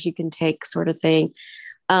many hours you can take, sort of thing.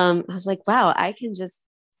 I was like, wow, I can just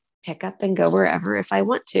pick up and go wherever if I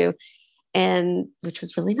want to, and which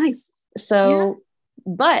was really nice. So,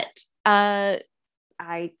 but I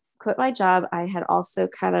quit my job. I had also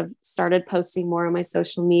kind of started posting more on my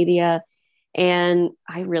social media, and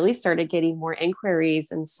I really started getting more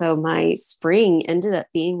inquiries. And so my spring ended up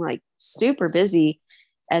being like super busy.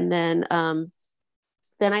 And then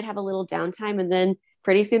I'd have a little downtime, and then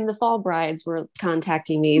pretty soon the fall brides were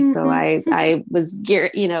contacting me. So I was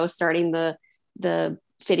starting the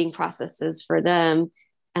fitting processes for them.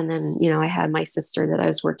 And then, I had my sister that I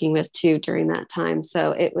was working with too during that time.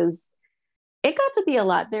 So it got to be a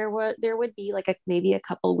lot. There would be like maybe a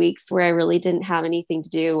couple weeks where I really didn't have anything to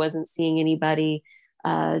do, wasn't seeing anybody,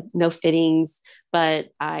 no fittings, but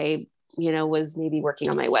I, was maybe working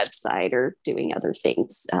on my website or doing other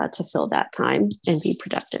things to fill that time and be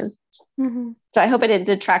productive. So I hope I didn't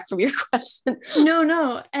detract from your question.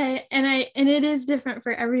 No. And it is different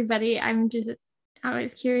for everybody. I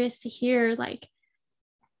was curious to hear, like,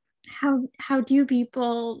 how do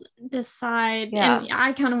people decide? Yeah. And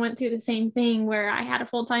I kind of went through the same thing, where I had a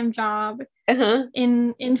full-time job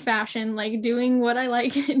in fashion, like doing what I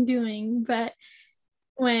like doing. But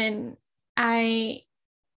when I,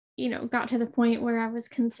 got to the point where I was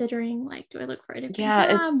considering, like, do I look for a different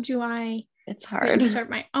job? Do I it's hard start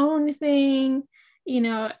my own thing?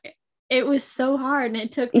 It was so hard, and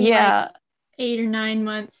it took me like 8 or 9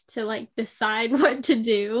 months to like decide what to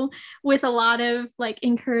do, with a lot of like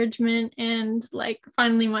encouragement. And like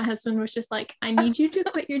finally my husband was just like, I need you to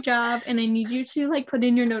quit your job, and I need you to like put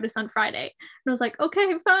in your notice on Friday. And I was like,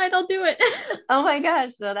 okay, fine, I'll do it. Oh my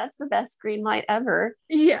gosh, so that's the best green light ever.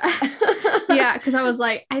 Yeah. Because I was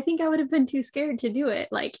like, I think I would have been too scared to do it,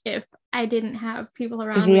 like if I didn't have people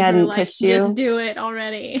around me who were like, just do it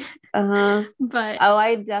already. But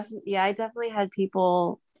I definitely had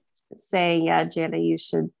people saying, yeah, Janna, you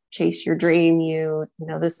should chase your dream.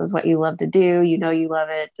 This is what you love to do. You love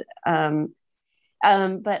it.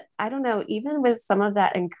 But I don't know, even with some of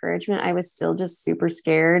that encouragement, I was still just super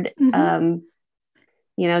scared,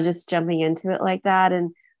 just jumping into it like that.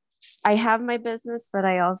 And I have my business, but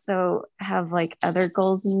I also have like other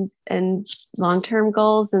goals and long-term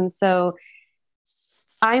goals. And so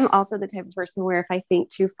I'm also the type of person where if I think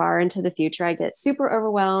too far into the future, I get super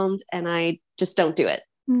overwhelmed and I just don't do it.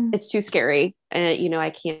 It's too scary.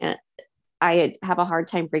 I have a hard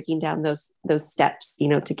time breaking down those steps,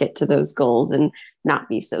 to get to those goals and not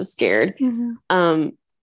be so scared. And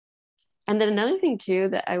then another thing too,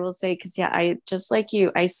 that I will say, cause I just like you,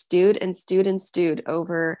 I stewed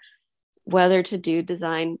over whether to do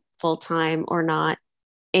design full-time or not.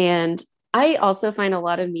 And I also find a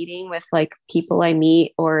lot of meeting with like people I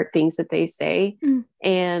meet or things that they say.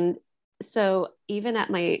 And so even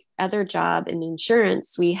at my other job in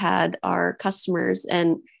insurance, we had our customers,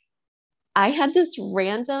 and I had this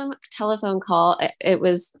random telephone call. It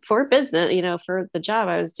was for business, for the job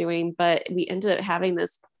I was doing, but we ended up having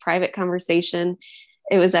this private conversation.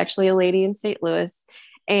 It was actually a lady in St. Louis,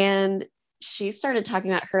 and she started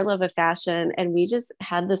talking about her love of fashion. And we just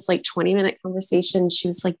had this like 20-minute conversation. She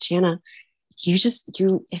was like, Janna,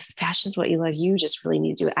 if fashion is what you love, you just really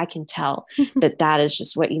need to do it. I can tell that is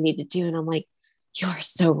just what you need to do. And I'm like, you are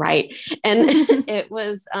so right. And it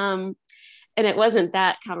was, and it wasn't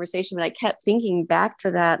that conversation, but I kept thinking back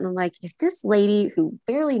to that. And I'm like, if this lady who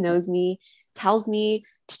barely knows me tells me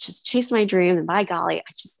to just chase my dream, and by golly,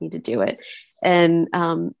 I just need to do it. And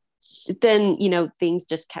then, things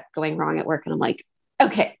just kept going wrong at work. And I'm like,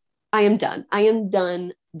 okay, I am done. I am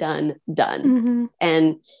done. Mm-hmm.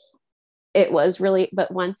 And it was really,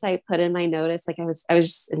 but once I put in my notice, like I was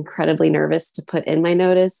just incredibly nervous to put in my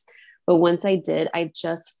notice. But once I did, I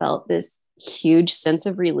just felt this huge sense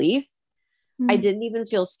of relief. I didn't even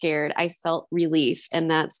feel scared. I felt relief.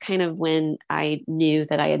 And that's kind of when I knew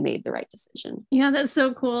that I had made the right decision. Yeah, that's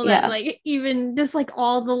so cool that Yeah. like even just like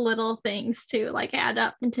all the little things to like add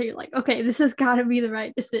up until you're like, okay, this has got to be the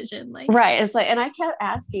right decision. Like, right. It's like, and I kept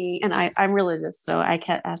asking, and I'm religious. So I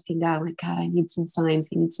kept asking God, like, God, I need some signs.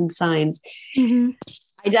 I need some signs. mm-hmm.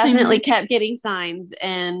 I definitely kept getting signs.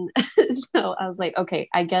 And so I was like, okay,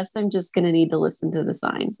 I guess I'm just going to need to listen to the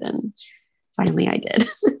signs. And finally I did.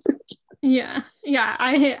 Yeah.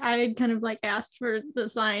 I kind of like asked for the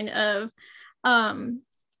sign of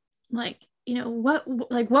like,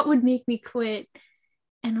 what would make me quit.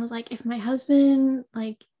 And I was like, if my husband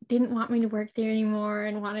like didn't want me to work there anymore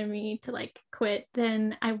and wanted me to like quit,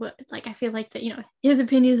 then I would, like, I feel like that, his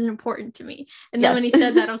opinion is important to me. And then when he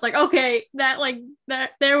said that, I was like, okay, that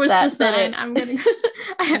there was the sign.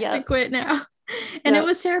 I have to quit now. And it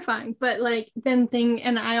was terrifying, but like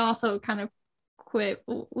and I also kind of quit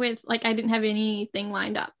with like, I didn't have anything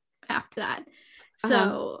lined up after that.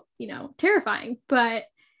 So, terrifying, but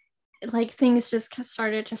like things just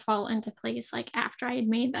started to fall into place like after I had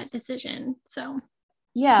made that decision. So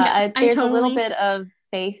there's a little bit of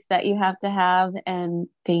faith that you have to have and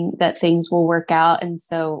think that things will work out. And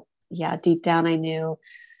so, deep down, I knew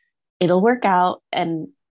it'll work out. And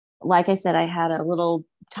like I said, I had a little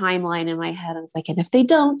timeline in my head. I was like, and if they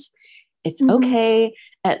don't, it's okay.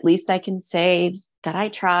 At least I can say that I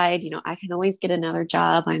tried. I can always get another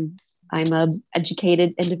job. I'm a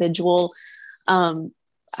educated individual.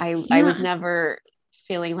 I was never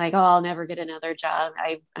feeling like, oh, I'll never get another job.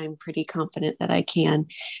 I'm pretty confident that I can.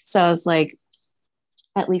 So I was like,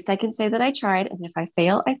 at least I can say that I tried. And if I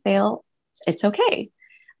fail, I fail. It's okay.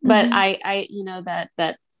 But I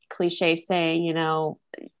that cliche saying, I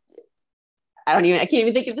can't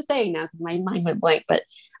even think of the saying now because my mind went blank, but,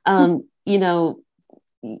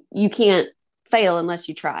 you can't fail unless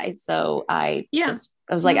you try. So I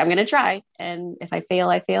was like, I'm going to try. And if I fail,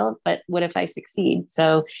 I fail. But what if I succeed?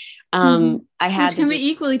 So I had which can be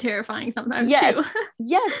equally terrifying sometimes too.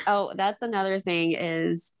 Yes. Oh, that's another thing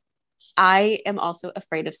is I am also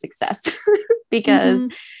afraid of success because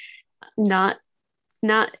not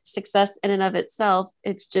success in and of itself.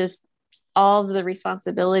 It's just all the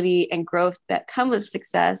responsibility and growth that come with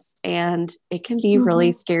success. And it can be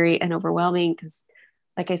really scary and overwhelming because,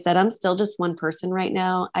 like I said, I'm still just one person right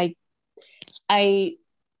now.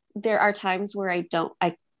 There are times where I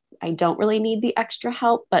don't really need the extra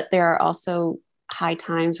help, but there are also high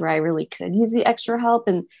times where I really could use the extra help.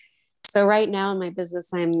 And so right now in my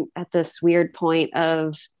business, I'm at this weird point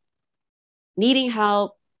of needing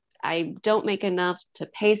help. I don't make enough to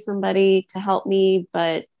pay somebody to help me,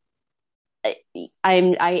 but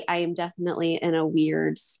I am definitely in a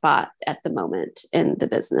weird spot at the moment in the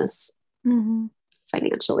business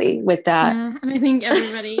financially with that. Yeah, and I think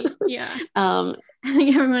everybody, I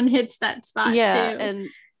think everyone hits that spot too. And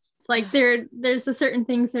it's like there's a certain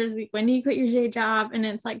things. There's like, when do you quit your day job, and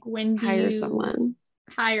it's like, when do hire you someone,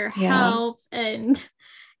 hire help, and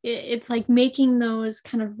it's like making those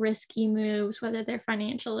kind of risky moves, whether they're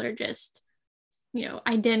financial or just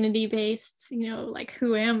identity based, like,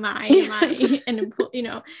 who am I? Am I an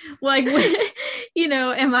like,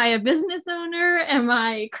 am I a business owner? Am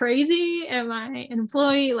I crazy? Am I an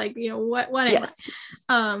employee? Like, what am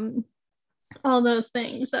I? All those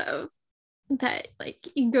things that like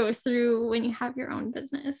you go through when you have your own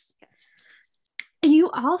business.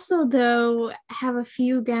 You also, though, have a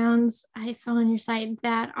few gowns I saw on your site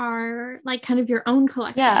that are like kind of your own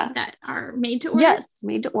collection that are made to order. Yes,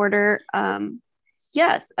 made to order.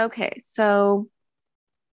 Yes. Okay. So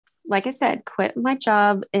like I said, quit my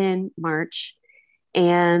job in March.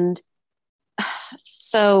 And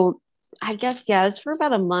so I guess, it was for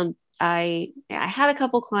about a month. I had a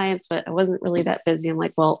couple clients, but I wasn't really that busy. I'm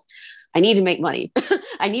like, well, I need to make money.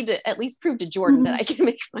 I need to at least prove to Jordan that I can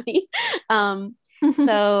make money.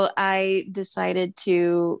 So I decided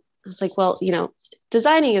I was like, well,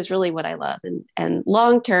 designing is really what I love. And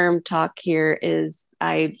long-term talk here is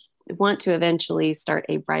I want to eventually start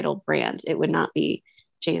a bridal brand. It would not be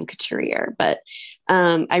Janna Couturière, but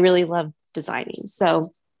I really love designing.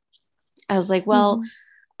 So I was like, well,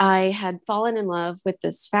 I had fallen in love with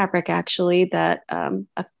this fabric actually that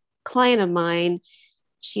client of mine,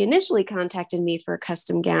 she initially contacted me for a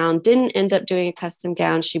custom gown, didn't end up doing a custom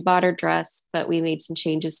gown. She bought her dress, but we made some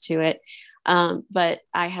changes to it. But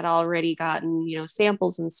I had already gotten,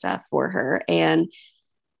 samples and stuff for her. And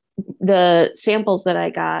the samples that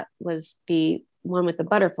I got was the one with the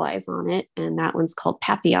butterflies on it. And that one's called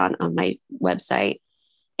Papillon on my website.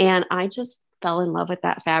 And I just fell in love with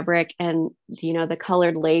that fabric. And, the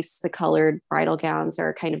colored lace, the colored bridal gowns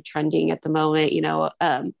are kind of trending at the moment.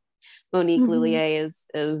 Monique Lullier is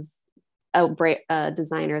a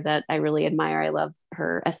designer that I really admire. I love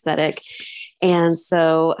her aesthetic. And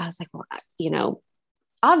so I was like, well,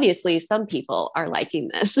 obviously some people are liking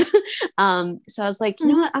this. So I was like, you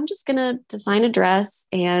know what, I'm just going to design a dress.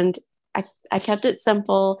 And I kept it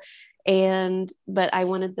simple. But I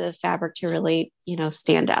wanted the fabric to really,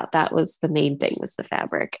 stand out. That was the main thing, was the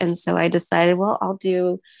fabric. And so I decided, well, I'll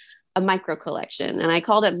do a micro collection. And I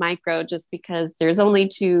called it micro just because there's only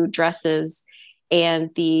 2 dresses and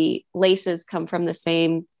the laces come from the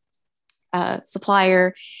same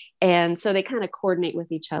supplier. And so they kind of coordinate with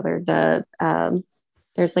each other.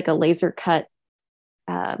 There's like a laser cut.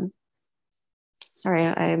 Sorry,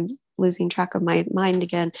 I'm losing track of my mind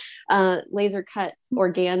again. Laser cut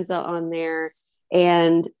organza on there,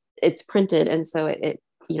 and it's printed. And so it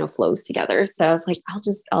flows together. So I was like,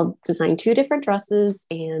 I'll design 2 different dresses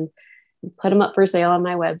and put them up for sale on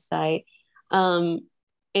my website.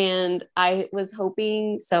 And I was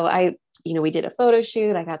hoping, so we did a photo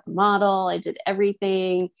shoot. I got the model, I did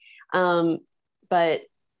everything. But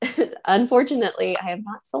unfortunately I have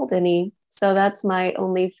not sold any. So that's my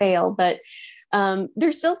only fail, but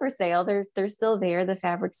they're still for sale. They're still there. The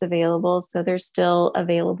fabric's available. So they're still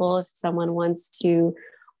available if someone wants to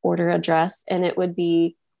order a dress, and it would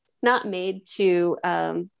be not made to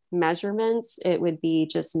measurements. It would be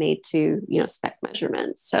just made to, spec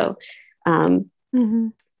measurements. So,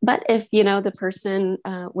 but if, the person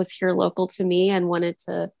was here local to me and wanted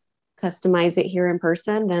to customize it here in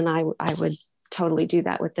person, then I would totally do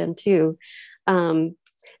that with them too. But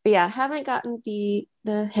yeah, I haven't gotten the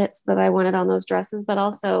hits that I wanted on those dresses, but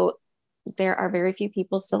also there are very few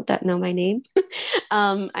people still that know my name.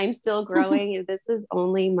 I'm still growing. This is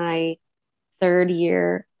only my 3rd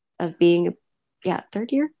year of being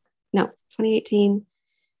third year? No, 2018.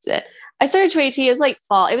 I started 2018. It was like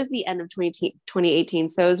fall. It was the end of 2018.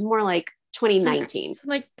 So it was more like 2019. So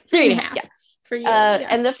like 3.5. Yeah. For you.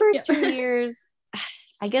 And the first 2 years,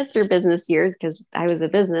 I guess they're business years because I was a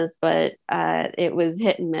business, but it was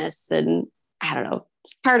hit and miss. And I don't know.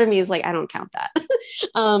 Part of me is like, I don't count that.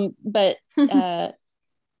 But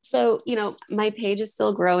so, my page is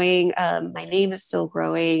still growing. My name is still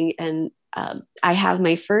growing. And I have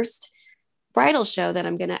my first bridal show that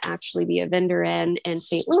I'm going to actually be a vendor in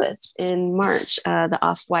St. Louis in March, the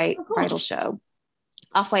Off-White bridal show,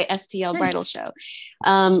 Off-White STL bridal show,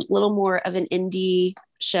 little more of an indie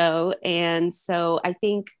show. And so I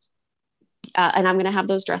think, and I'm going to have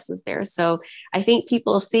those dresses there. So I think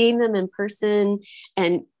people seeing them in person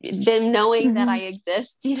and them knowing that I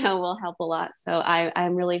exist, will help a lot. So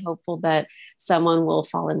I'm really hopeful that someone will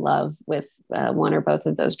fall in love with one or both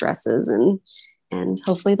of those dresses, and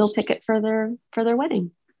hopefully they'll pick it for their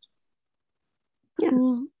wedding. Yeah.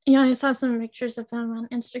 Cool. Yeah, I saw some pictures of them on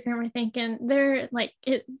Instagram, I think, and they're like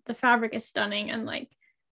the fabric is stunning and like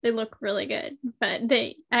they look really good. But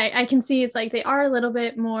I can see it's like they are a little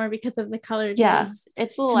bit more because of the colors. Yeah,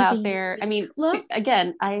 it's a little out there. I mean,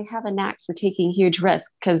 again, I have a knack for taking huge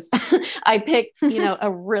risks because I picked,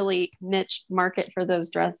 a really niche market for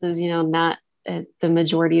those dresses, not the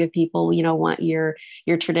majority of people, want your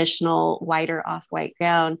traditional white or off-white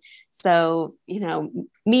gown. So,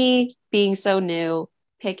 me being so new,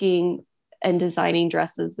 picking and designing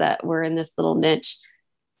dresses that were in this little niche,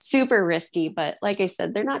 super risky, but like I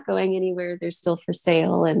said, they're not going anywhere. They're still for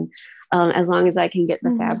sale. And as long as I can get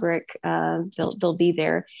the fabric, they'll be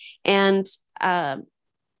there. And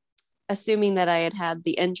assuming that I had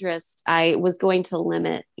the interest, I was going to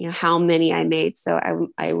limit, how many I made. So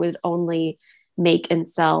I would only make and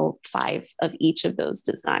sell 5 of each of those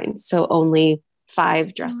designs. So only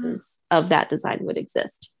 5 dresses of that design would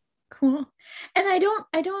exist. Cool. And I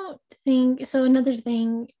don't think so. Another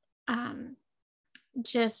thing,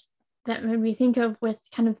 just that made me think of with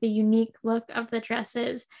kind of the unique look of the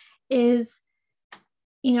dresses is,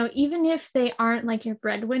 even if they aren't like your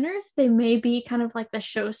breadwinners, they may be kind of like the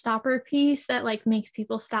showstopper piece that like makes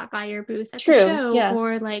people stop by your booth at the show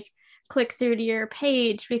or like click through to your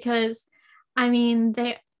page, because I mean,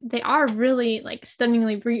 they are really like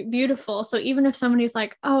stunningly beautiful. So even if somebody's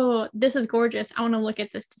like, oh, this is gorgeous, I want to look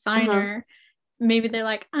at this designer, maybe they're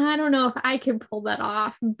like, I don't know if I can pull that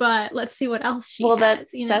off, but let's see what else she has,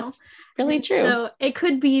 that's really And true. so it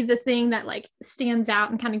could be the thing that like stands out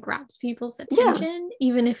and kind of grabs people's attention,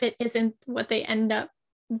 even if it isn't what they end up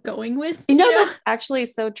going with. That's actually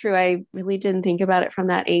so true. I really didn't think about it from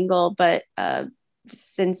that angle, but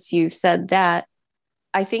since you said that,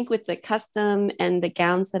 I think with the custom and the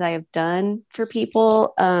gowns that I have done for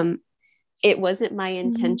people, it wasn't my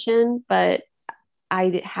intention, but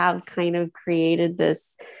I have kind of created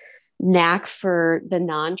this knack for the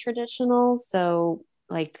non-traditional. So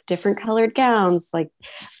like different colored gowns, like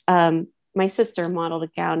my sister modeled a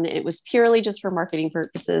gown. It was purely just for marketing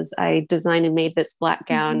purposes. I designed and made this black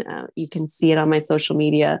gown. You can see it on my social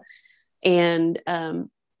media. And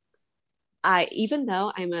even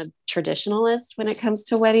though I'm a traditionalist when it comes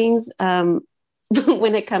to weddings,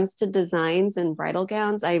 when it comes to designs and bridal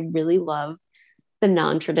gowns, I really love the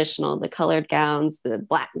non-traditional, the colored gowns, the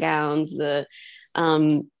black gowns, the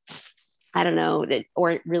I don't know,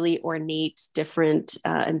 or really ornate, different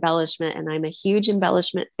embellishment. And I'm a huge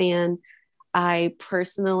embellishment fan. I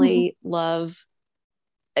personally love.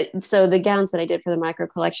 So the gowns that I did for the micro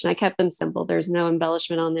collection, I kept them simple. There's no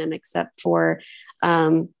embellishment on them except for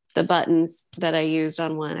the buttons that I used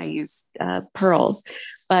on one. I used pearls,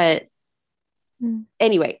 but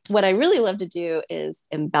anyway, what I really love to do is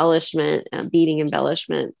embellishment, beading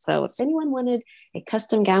embellishment. So if anyone wanted a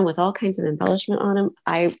custom gown with all kinds of embellishment on them,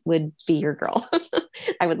 I would be your girl.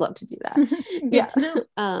 I would love to do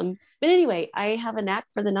that. But anyway, I have a knack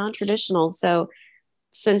for the non-traditional. So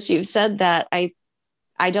since you've said that,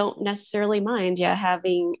 I don't necessarily mind,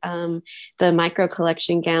 having the micro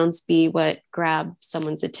collection gowns be what grab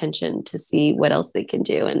someone's attention to see what else they can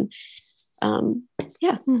do. And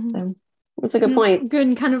so that's a good point. Good,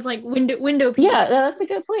 and kind of like window piece. Yeah, that's a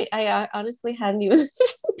good point. I honestly hadn't even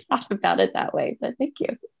thought about it that way, but thank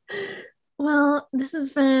you. Well, this has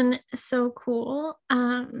been so cool.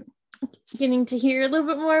 Getting to hear a little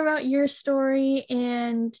bit more about your story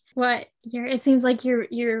and it seems like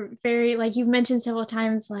you're very, like you've mentioned several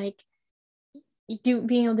times, like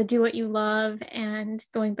being able to do what you love and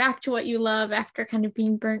going back to what you love after kind of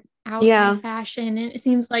being burnt out by fashion. And it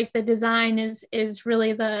seems like the design is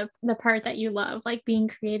really the part that you love, like being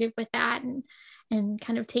creative with that and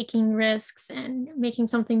kind of taking risks and making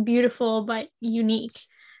something beautiful but unique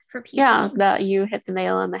for people. Yeah, that you hit the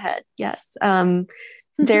nail on the head. Yes.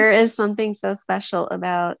 There is something so special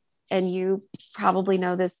about, and you probably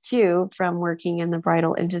know this too from working in the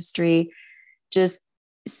bridal industry, just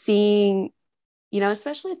seeing,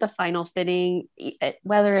 especially at the final fitting,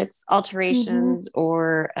 whether it's alterations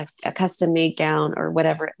or a custom made gown or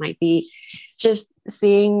whatever it might be, just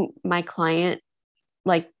seeing my client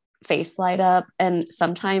like face light up, and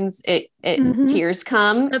sometimes it tears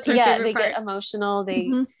come. That's my favorite they part. Get emotional.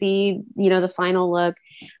 They see, the final look.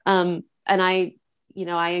 And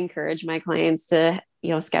I encourage my clients to,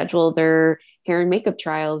 schedule their hair and makeup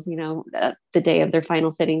trials, the day of their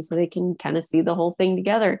final fitting, so they can kind of see the whole thing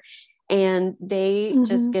together. And they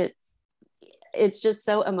just it's just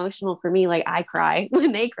so emotional for me. Like I cry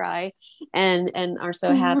when they cry and are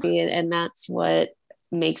so happy. And that's what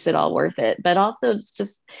makes it all worth it. But also it's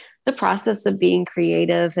just the process of being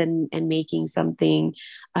creative and making something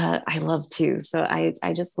I love too. So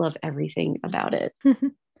I just love everything about it.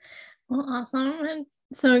 Well, awesome. I'm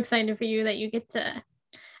so excited for you that you get to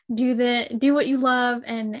do what you love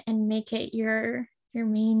and make it your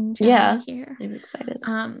main job here. I'm excited.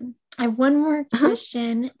 I have one more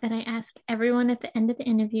question that I ask everyone at the end of the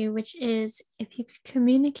interview, which is if you could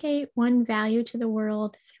communicate one value to the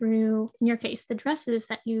world through, in your case, the dresses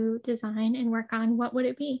that you design and work on, what would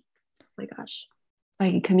it be? Oh my gosh. If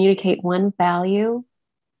I can communicate one value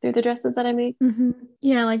through the dresses that I make.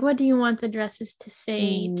 Yeah, like what do you want the dresses to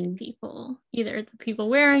say to people, either the people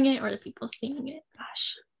wearing it or the people seeing it?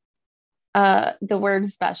 Gosh, the word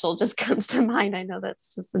special just comes to mind. I know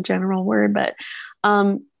that's just a general word, but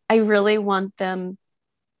I really want them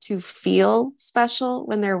to feel special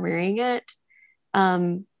when they're wearing it,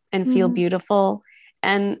 and feel beautiful.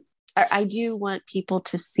 And I do want people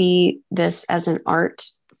to see this as an art,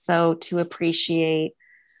 so to appreciate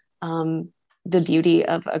the beauty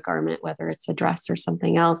of a garment, whether it's a dress or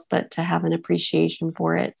something else, but to have an appreciation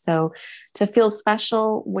for it. So to feel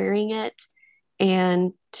special wearing it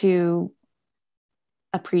and to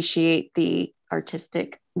appreciate the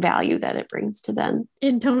artistic value that it brings to them.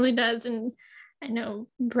 It totally does. And I know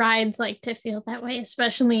brides like to feel that way,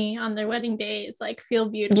 especially on their wedding day. It's like feel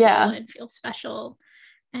beautiful and feel special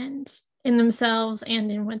and in themselves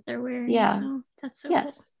and in what they're wearing. So that's so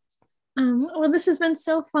cool. Well, this has been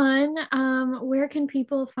so fun. Where can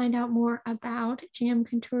people find out more about JM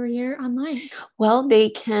Couturière online? Well, they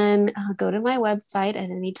can go to my website at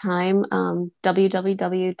any time,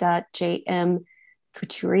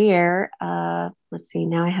 www.jmcouturiere. Let's see,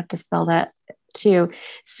 now I have to spell that too.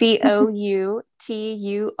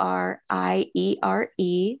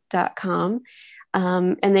 COUTURIERE.com.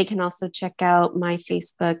 And they can also check out my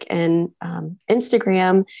Facebook and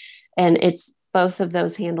Instagram. And it's both of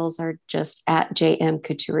those handles are just at JM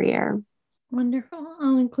Couturiere. Wonderful.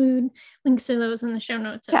 I'll include links to those in the show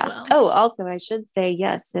notes as well. Oh, also, I should say,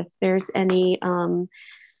 yes, if there's any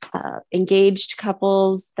engaged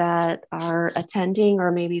couples that are attending,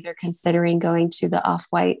 or maybe they're considering going to the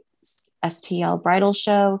Off-White STL bridal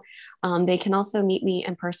show, they can also meet me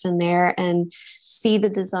in person there and see the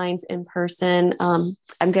designs in person.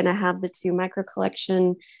 I'm going to have the 2 micro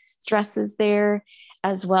collection dresses there,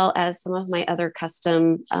 as well as some of my other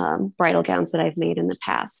custom bridal gowns that I've made in the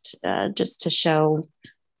past, just to show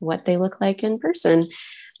what they look like in person.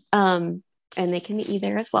 And they can meet you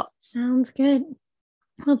there as well. Sounds good.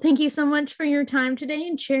 Well, thank you so much for your time today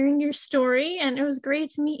and sharing your story. And it was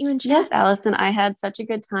great to meet you and chat. Yes, Allison, I had such a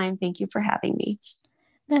good time. Thank you for having me.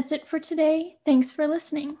 That's it for today. Thanks for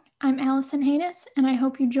listening. I'm Allison Haynes, and I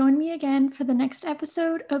hope you join me again for the next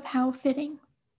episode of How Fitting.